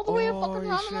moved like all the way up fucking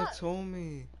around. You should have told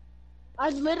me. I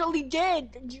literally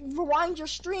did. Rewind your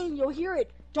stream, you'll hear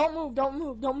it. Don't move.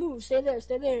 Stay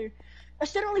there. I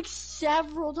said it like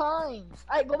several times.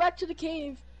 Alright, go back to the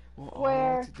cave. Well, all I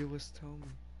had to do was tell me.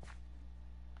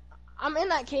 I'm in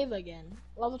that cave again.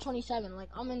 Level 27, like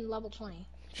I'm in level 20.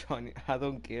 Johnny, I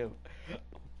don't give.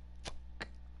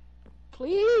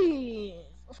 Please.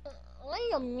 What do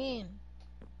you mean?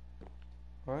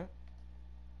 What?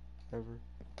 Ever.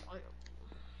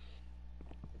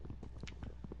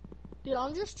 Dude,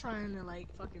 I'm just trying to like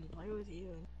fucking play with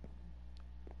you.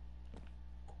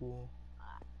 Cool.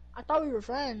 I thought we were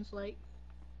friends, like.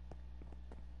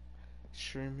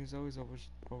 Stream, he's always over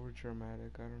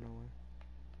dramatic. I don't know why.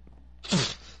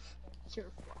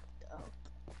 You're fucked up.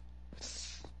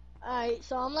 Alright,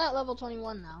 so I'm at level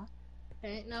 21 now.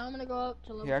 Okay, now I'm gonna go up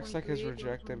to level 23. He acts like he's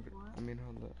rejected. I mean,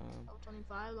 hold up. Level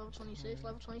 25, level 26,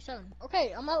 level 27.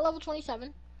 Okay, I'm at level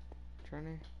 27.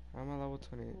 Johnny, I'm at level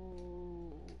 28.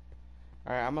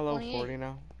 Alright, I'm at level 40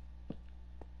 now.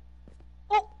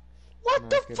 Oh! What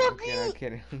the fuck are you?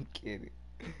 I'm kidding.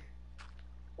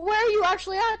 Where are you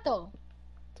actually at though?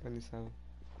 27.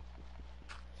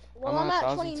 Well, I'm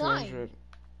at 29.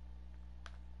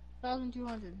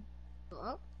 1,200.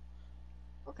 Oh.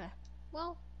 Okay.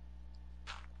 Well.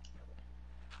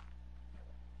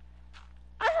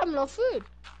 I have no food.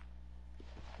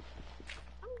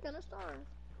 I'm gonna starve.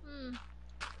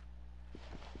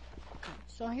 Okay,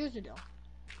 so here's the deal.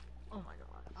 Oh my god.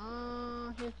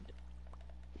 Here's the deal.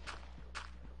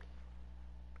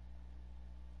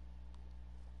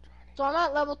 So I'm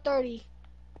at level 30.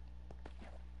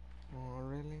 Oh,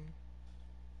 really?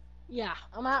 Yeah,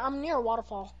 I'm near a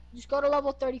waterfall. Just go to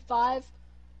level 35,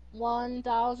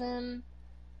 1,000,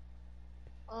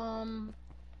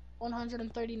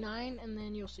 139, and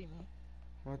then you'll see me.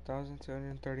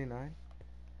 1,239?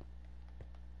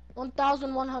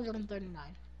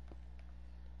 1,139.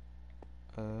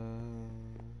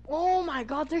 Oh my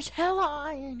god, there's hella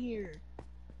iron here.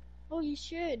 Holy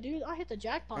shit, dude, I hit the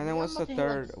jackpot. And then what's the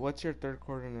third? Like... What's your third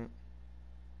coordinate?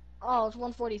 Oh, it's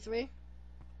 143.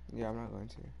 Yeah, I'm not going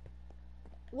to.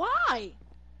 Why?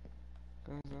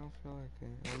 Guys, I don't feel like it.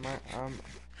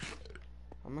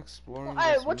 I'm exploring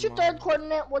Alright, this what's your mine. third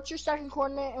coordinate? What's your second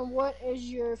coordinate? And what is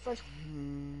your first?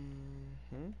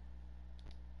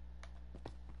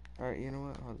 Alright, you know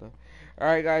what? Hold on.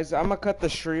 Alright, guys, I'm gonna cut the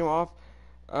stream off.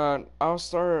 I'll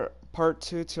start part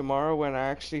 2 tomorrow when I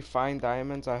actually find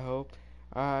diamonds, I hope.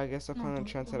 I guess I found an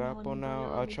enchanted apple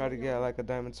now. I'll try to get like a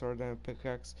diamond sword, diamond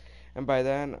pickaxe. And by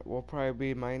then, we'll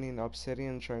probably be mining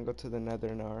obsidian and try and go to the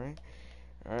nether now, alright?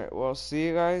 Alright, well, see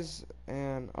you guys,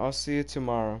 and I'll see you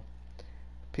tomorrow.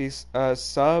 Peace.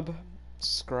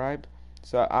 Subscribe.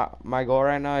 So, my goal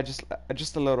right now,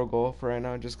 just a little goal for right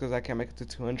now, just because I can't make it to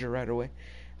 200 right away.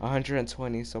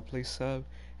 120, so please sub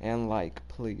and like,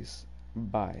 please.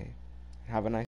 Bye. Have a nice